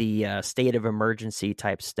of the state of emergency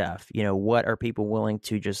type stuff, you know, what are people willing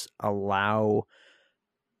to just allow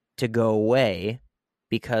to go away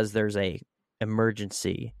because there's a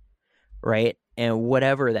emergency, right? And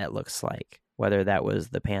whatever that looks like, whether that was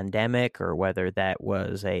the pandemic or whether that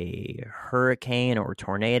was a hurricane or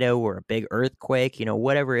tornado or a big earthquake, you know,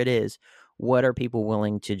 whatever it is, what are people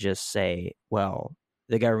willing to just say, well,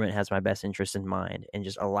 the government has my best interest in mind, and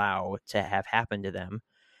just allow to have happen to them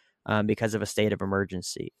because of a state of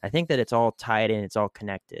emergency? I think that it's all tied in, it's all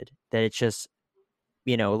connected, that it's just,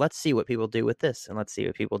 you know, let's see what people do with this, and let's see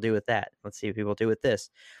what people do with that. Let's see what people do with this.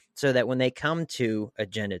 So that when they come to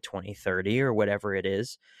Agenda 2030 or whatever it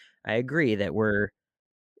is, I agree that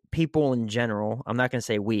people in general, I'm not going to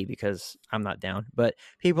say we because I'm not down, but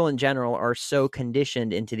people in general are so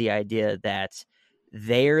conditioned into the idea that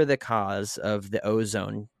they're the cause of the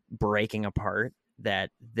ozone breaking apart, that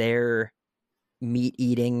their meat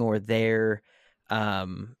eating or their,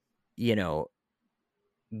 you know,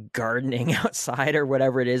 gardening outside or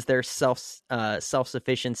whatever it is, their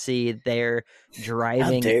self-sufficiency, their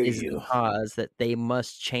driving is the cause, that they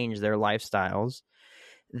must change their lifestyles,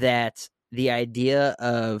 that the idea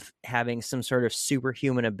of having some sort of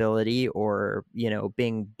superhuman ability, or, you know,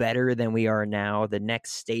 being better than we are now, the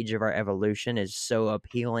next stage of our evolution, is so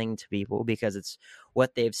appealing to people because it's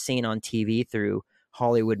what they've seen on TV through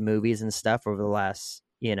Hollywood movies and stuff over the last,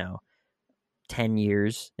 you know, 10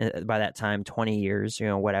 years, by that time 20 years, you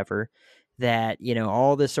know, whatever, that, you know,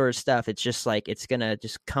 all this sort of stuff, it's just like it's gonna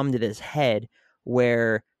just come to this head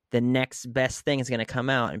where the next best thing is going to come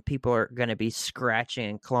out, and people are going to be scratching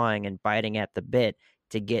and clawing and biting at the bit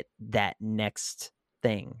to get that next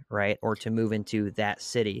thing, right? Or to move into that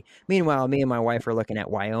city. Meanwhile, me and my wife are looking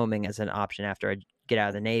at Wyoming as an option after I get out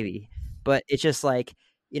of the Navy. But it's just like,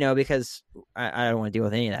 you know, because I don't want to deal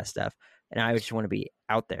with any of that stuff, and I just want to be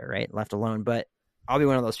out there, right? Left alone. But I'll be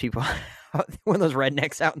one of those people, one of those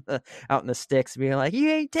rednecks out in the sticks, being like, "You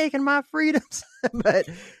ain't taking my freedoms." But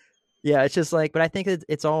yeah, it's just like, but I think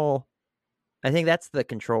it's all. I think that's the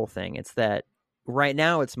control thing. It's that right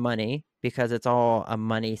now it's money because it's all a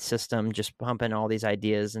money system, just pumping all these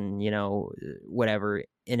ideas and whatever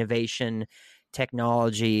innovation,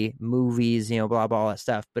 technology, movies, blah blah all that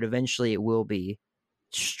stuff. But eventually it will be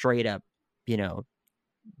straight up,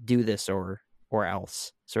 do this or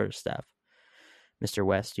else sort of stuff. Mr.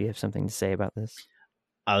 West, do you have something to say about this?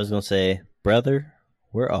 I was going to say, brother,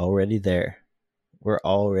 we're already there. We're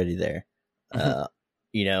already there.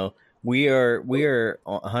 We are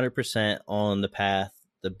 100% on the path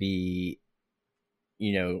to be,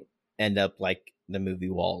 end up like the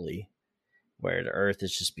movie WALL-E, where the earth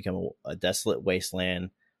has just become a desolate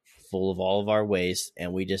wasteland full of all of our waste.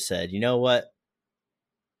 And we just said, you know what?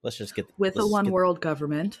 Let's just get with a one world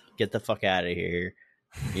government. Get the fuck out of here.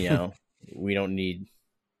 We don't need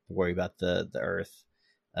to worry about the earth.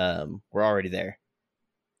 We're already there.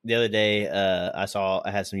 The other day, I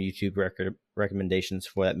had some YouTube recommendations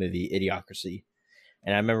for that movie, Idiocracy,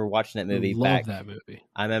 and I remember watching that movie.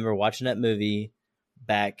 I remember watching that movie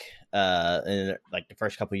back in like the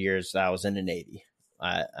first couple of years that I was in the Navy.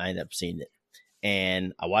 I ended up seeing it,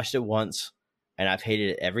 and I watched it once, and I've hated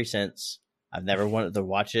it ever since. I've never wanted to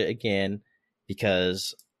watch it again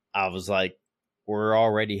because I was like, we're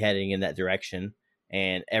already heading in that direction,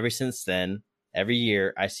 and ever since then. Every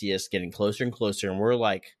year I see us getting closer and closer, and we're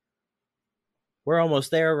almost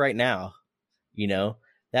there right now.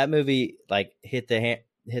 That movie like hit the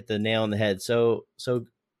nail on the head so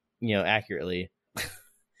accurately.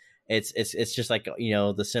 it's just like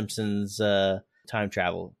the Simpsons time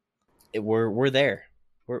travel. We're there.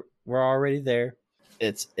 We're already there.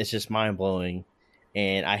 It's just mind blowing,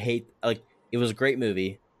 and I hate it was a great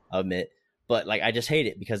movie, I'll admit, but I just hate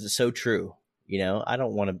it because it's so true. I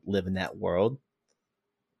don't want to live in that world.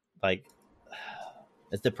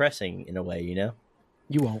 It's depressing in a way, You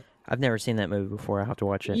won't. I've never seen that movie before. I'll have to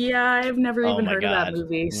watch it. Yeah, I've never even heard of that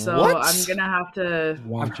movie, so what? I'm gonna have to.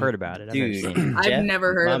 I've heard about it. Dude, I've never seen it. I've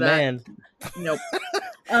never heard of that. Man. Nope.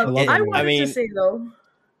 I wanted to say though.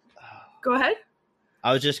 Go ahead.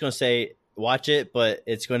 I was just gonna say, watch it, but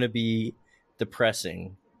it's gonna be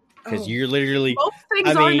depressing. Because you're literally both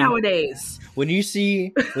things are nowadays. When you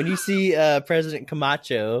see President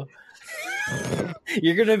Camacho,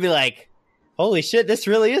 you're gonna be like, "Holy shit, this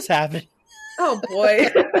really is happening!" Oh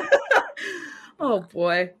boy! Oh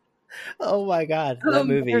boy! Oh my god, that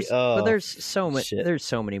movie! But there's so much. Shit. There's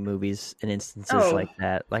so many movies and instances like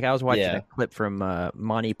that. Like I was watching a clip from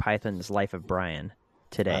Monty Python's Life of Brian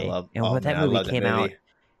today, that movie came out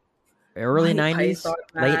early '90s,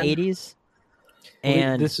 late '80s.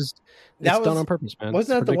 And it's done on purpose, man.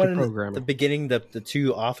 Wasn't that the one in the beginning? The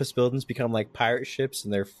two office buildings become like pirate ships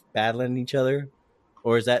and they're battling each other,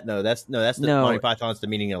 or is that that's the Monty Python's The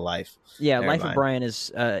Meaning of Life? Yeah, Life of Brian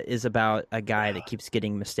is about a guy that keeps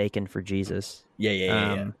getting mistaken for Jesus.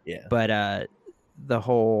 Yeah. But the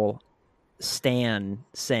whole Stan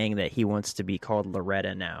saying that he wants to be called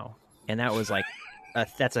Loretta now, and that was like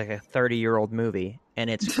that's like a 30-year-old movie, and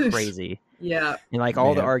it's crazy. Yeah. And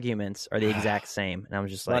all the arguments are the exact same. And I was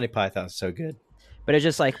just like, Monty Python's so good. But it's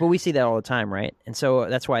just like, well, we see that all the time, right? And so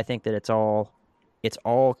that's why I think that it's all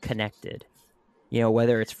connected.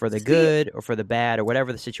 Whether it's for the good or for the bad or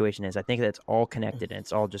whatever the situation is, I think that it's all connected and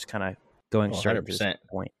it's all just kind of going straight to this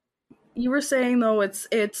point. You were saying though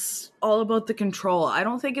it's all about the control. I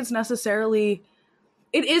don't think it's necessarily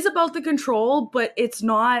it is about the control, but it's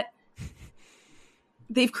not.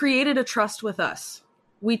 They've created a trust with us.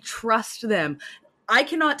 We trust them. I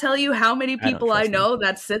cannot tell you how many people I know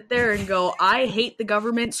that sit there and go, I hate the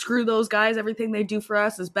government, screw those guys, everything they do for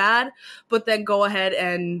us is bad, but then go ahead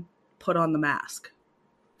and put on the mask,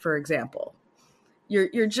 for example.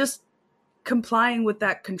 You're just complying with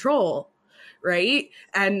that control, right?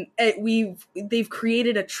 And they've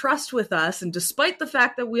created a trust with us, and despite the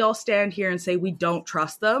fact that we all stand here and say we don't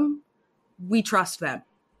trust them, we trust them.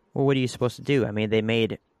 Well, what are you supposed to do? I mean, they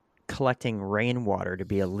made collecting rainwater to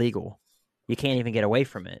be illegal. You can't even get away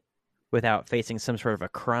from it without facing some sort of a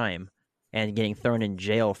crime and getting thrown in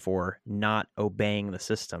jail for not obeying the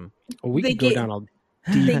system. Well, we could go down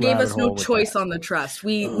a deep They gave us no rabbit hole choice on the trust.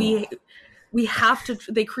 We have to.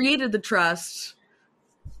 They created the trust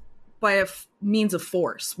by a means of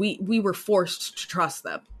force. We were forced to trust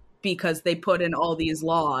them because they put in all these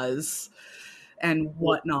laws and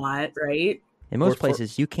whatnot, right? In most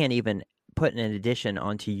places, you can't even put an addition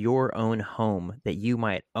onto your own home that you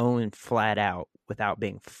might own flat out without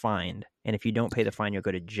being fined. And if you don't pay the fine, you'll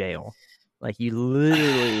go to jail. Like, you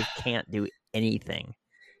literally can't do anything.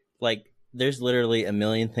 Like, there's literally a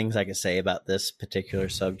million things I could say about this particular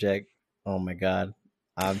subject. Oh my god,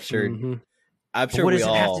 I'm sure. Mhm. I'm But sure what we does it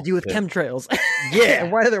all have to do with could. chemtrails? Yeah.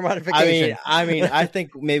 And what other modifications? I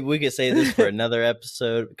think maybe we could say this for another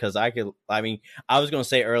episode because I was going to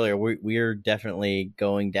say earlier we're definitely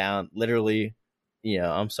going down. Literally,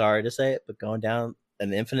 I'm sorry to say it, but going down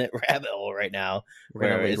an infinite rabbit hole right now, We're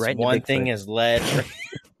gonna where lead it's right into one thing Bigfoot. has led.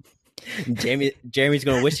 Jeremy's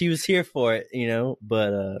going to wish he was here for it,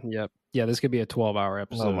 But Yep. Yeah, this could be a 12-hour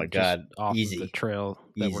episode. Oh my God. just off Easy. of the trail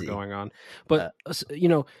that we're Easy. going on. But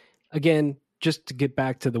again, just to get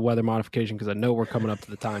back to the weather modification, because I know we're coming up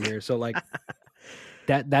to the time here. So like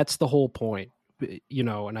that's the whole point.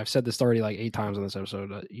 And I've said this already like 8 times on this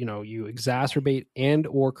episode. You exacerbate and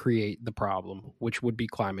or create the problem, which would be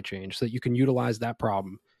climate change, so that you can utilize that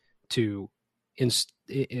problem to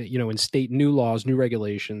instate new laws, new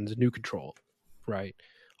regulations, new control, right?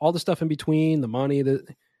 All the stuff in between, the money,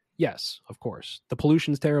 yes, of course. The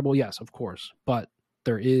pollution's terrible, yes, of course. But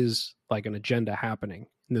there is like an agenda happening.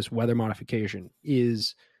 And this weather modification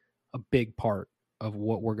is a big part of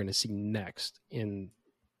what we're going to see next in,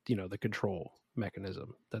 the control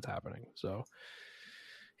mechanism that's happening. So,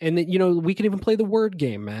 and then, we can even play the word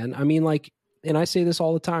game, man. I mean, like, and I say this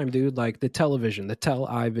all the time, dude, like the television, the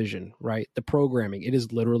tell-I-vision, right? The programming, it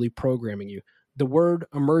is literally programming you. The word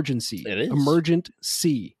emergency, It is.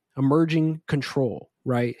 emergency, emerging control,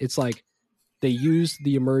 right? It's like they use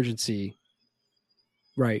the emergency,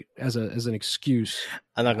 right, as an excuse.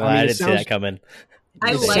 I'm not going to lie, I didn't see that coming.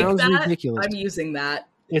 I It like sounds that. ridiculous. I'm using that.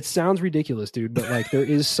 It sounds ridiculous, dude, but like there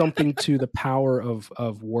is something to the power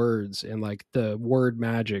of words and like the word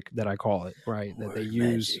magic that I call it, right? That they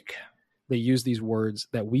use. They use these words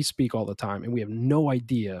that we speak all the time, and we have no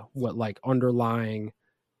idea what like underlying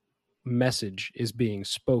message is being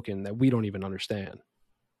spoken that we don't even understand.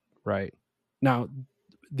 Right now,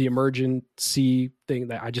 the emergency thing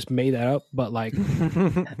that I just made that up, but like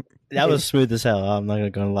That was smooth as hell. I'm not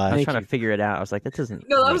going to lie. I was Thank trying you. to figure it out. I was like, that doesn't.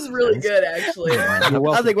 No, that make was really sense. good, actually. You're I was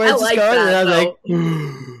welcome. like, where's I this like going? that, And I was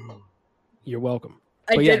like, You're welcome.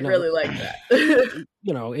 I But yeah, did no. really like that.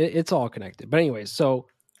 It's all connected. But anyways, so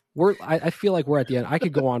I feel like we're at the end. I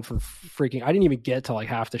could go on for freaking. I didn't even get to like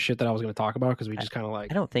half the shit that I was going to talk about because we just kind of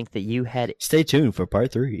like. I don't think that you had. stay tuned for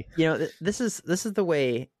part 3. This is the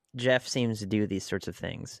way Jeff seems to do these sorts of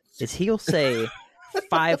things. Is he'll say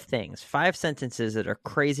 5 things, 5 sentences that are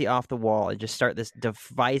crazy off the wall, and just start this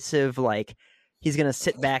divisive like. He's going to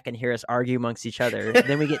sit back and hear us argue amongst each other.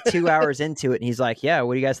 Then we get 2 hours into it, and he's like, yeah,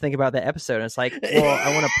 what do you guys think about that episode? And it's like, well,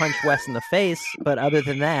 I want to punch Wes in the face, but other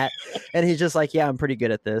than that, and he's just like, yeah, I'm pretty good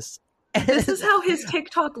at this. This is how his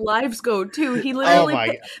TikTok lives go too. He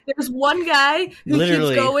literally there's one guy who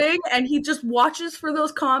Literally. keeps going and he just watches for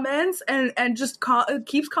those comments and just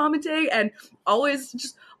keeps commenting and always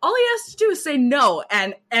just all he has to do is say no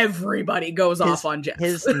and everybody goes off on Jeff.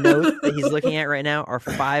 His note that he's looking at right now are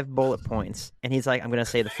 5 bullet points, and he's like, I'm going to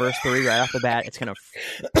say the first 3 right off the bat. It's going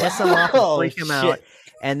to piss him off and freak him out.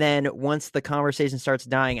 And then once the conversation starts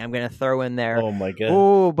dying, I'm going to throw in there, Oh my god.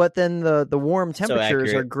 oh, but then the warm So temperatures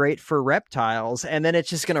are accurate. great for reptiles. And then it's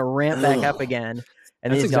just going to ramp back up again.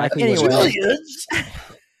 And That's he's exactly like, what anyway, it is.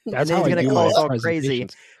 That's then how he's I gonna do call my us all crazy.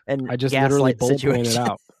 presentations. and I just literally gaslight the bullet point it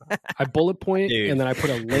situation. out. I bullet point Dude. and then I put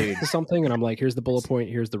a link to something and I'm like, here's the bullet point,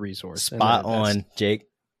 here's the resource. And Spot then that's- on, Jake.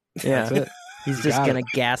 Yeah. That's it. He's You just got going it.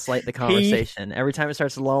 to gaslight the conversation. Every time it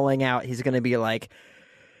starts lulling out, he's going to be like,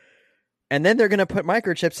 and then they're going to put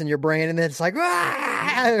microchips in your brain, and then it's like,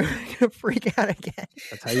 ah, you're going to freak out again.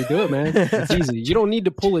 That's how you do it, man. It's easy. You don't need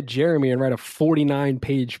to pull a Jeremy and write a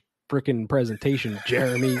 49-page freaking presentation,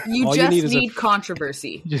 Jeremy. You All just you need, need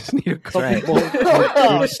controversy. you just need a couple right. bullet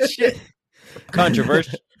Oh points. shit!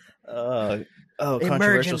 Controversial. Controversial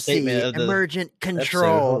Emergency, statement of the emergent episode.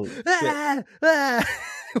 control. Holy shit. Ah, ah.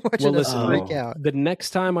 Watching Well, us listen, freak out. the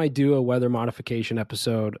next time I do a weather modification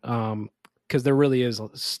episode, because there really is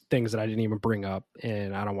things that I didn't even bring up,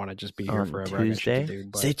 and I don't want to just be here On forever. I got shit to Tuesday? do,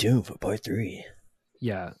 but Stay tuned for part 3.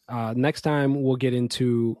 yeah, next time we'll get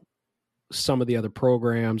into some of the other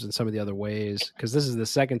programs and some of the other ways, because this is the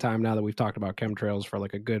second time now that we've talked about chemtrails for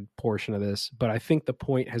like a good portion of this. But I think the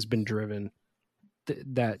point has been driven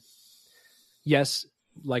that yes,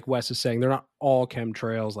 like Wes is saying, they're not all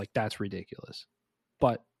chemtrails. Like that's ridiculous.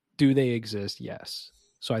 But do they exist? Yes.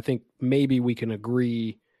 So I think maybe we can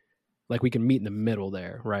agree, like we can meet in the middle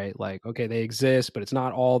there, right? Like, okay, they exist, but it's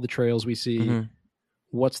not all the trails we see. Mhm.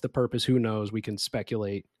 What's the purpose? Who knows? We can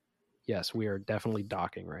speculate. Yes, we are definitely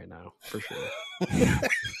docking right now, for sure.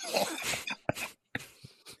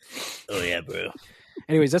 Oh yeah, bro.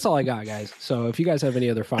 Anyways, that's all I got, guys. So if you guys have any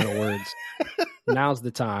other final words, now's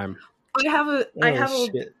the time. I have a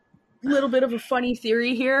little bit of a funny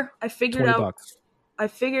theory here. I figured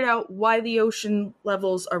out why the ocean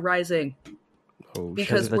levels are rising. Oh,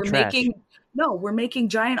 Because the we're trash. making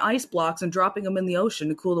giant ice blocks and dropping them in the ocean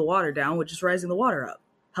to cool the water down, which is rising the water up.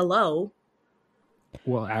 Hello.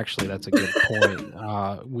 well, actually, that's a good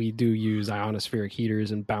point. We do use ionospheric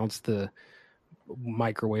heaters and bounce the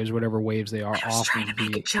microwaves, whatever waves they are, I was off trying of to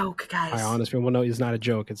make a the joke, guys. ionosphere. Well, no, it's not a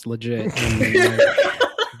joke. It's legit. And,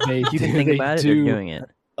 they You can think they about it, do, they're doing it.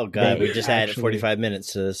 Oh god, They we just added actually- 45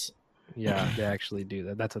 minutes to this. Yeah, they actually do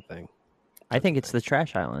that. That's a thing. I think it's the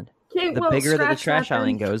trash island. Okay, The well, bigger that the scratch trash that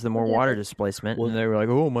island then. goes, the more Forget water it. displacement. Well- And they were like,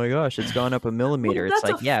 oh my gosh, it's gone up a millimeter. Well, It's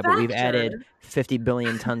that's like, a yeah, but we've added factor. 50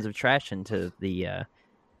 billion tons of trash into the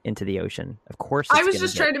ocean. Of course, I it's was gonna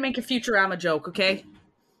just get- trying to make a Futurama joke, okay?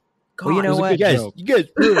 Well, you God. know It was a what? good You guys, joke. you guys,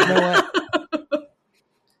 You know what?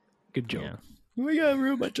 Good joke. Yeah. we gotta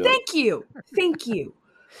ruin my joke. Thank you. Thank you.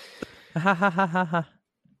 Ha ha ha ha ha.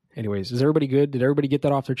 Anyways, is everybody good? Did everybody get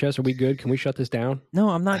that off their chest? Are we good? Can we shut this down? No,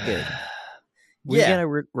 I'm not good. We Yeah.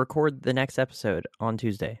 gotta record the next episode on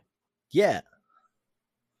Tuesday. Yeah.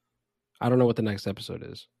 I don't know what the next episode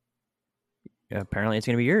is. Apparently, it's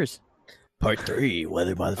gonna be yours. Part 3,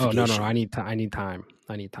 weather modification. Oh no, I need time. I need time.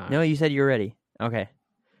 I need time. No, you said you're ready. Okay,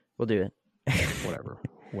 we'll do it.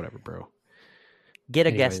 Whatever, bro. Get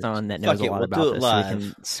a guest Anyways, on that knows fuck it, a lot we'll about do it this, so we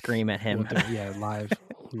live. can scream at him. We'll do- yeah,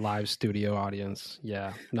 live studio audience.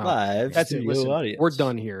 Yeah, no, Live that's it. studio Listen, audience. we're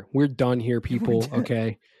done here. We're done here, people.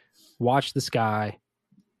 Okay, watch the sky.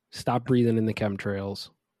 Stop breathing in the chemtrails.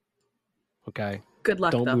 Okay, Good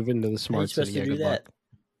luck, don't though. move into the How are you smart supposed city. to Yeah, do good that? luck.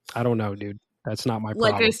 I don't know, dude. That's not my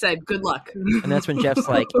Like problem. I said, good luck. And that's when Jeff's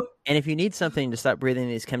like, and if you need something to stop breathing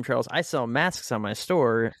these chemtrails, I sell masks on my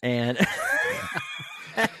store, and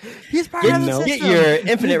he's part Get, of the No. get system. your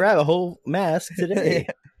infinite rabbit hole mask today.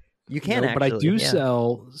 You can No, actually, but I do yeah.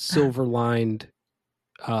 sell silver lined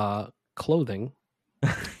clothing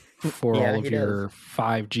for Yeah, all of he your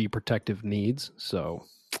 5G protective needs. So,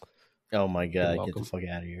 Oh my god, get welcome. the fuck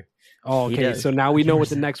out of here. oh, He okay. does. So now we know what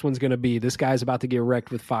the 100%. next one's going to be. This guy's about to get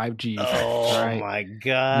wrecked with 5G. Oh All right. my You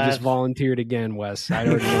god. just volunteered again, Wes. I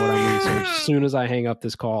already know what I'm researching. As soon as I hang up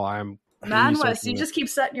this call, I'm Man, Wes, researching you it. just keep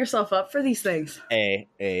setting yourself up for these things.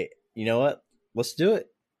 Hey, you know what? Let's do it.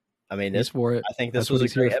 I mean, He's this. for it. I think this That's what was a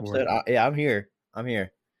he's here great for. episode. Yeah, I'm here. I'm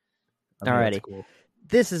here. Alrighty. That's cool.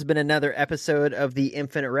 This has been another episode of The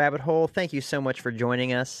Infinite Rabbit Hole. Thank you so much for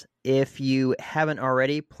joining us. If you haven't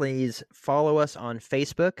already, please follow us on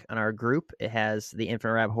Facebook on our group. It has the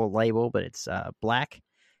Infinite Rabbit Hole label, but it's black,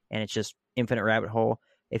 and it's just Infinite Rabbit Hole.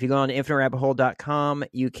 If you go on to infiniterabbithole.com,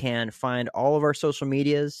 you can find all of our social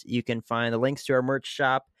medias. You can find the links to our merch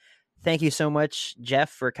shop. Thank you so much, Jeff,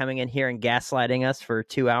 for coming in here and gaslighting us for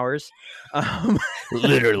 2 hours.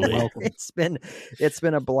 Literally. Welcome. It's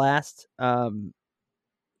been a blast.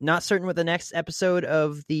 Not certain what the next episode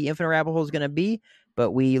of the Infinite Rabbit Hole is going to be, but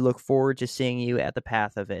we look forward to seeing you at the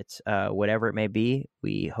path of it. Whatever it may be,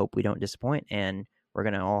 we hope we don't disappoint, and we're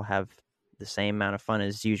going to all have the same amount of fun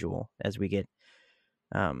as usual as we get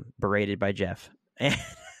berated by Jeff.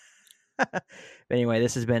 But anyway,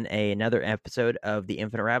 this has been another episode of the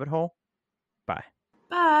Infinite Rabbit Hole. Bye.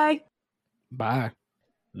 Bye. Bye.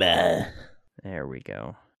 Bah. There we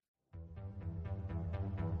go.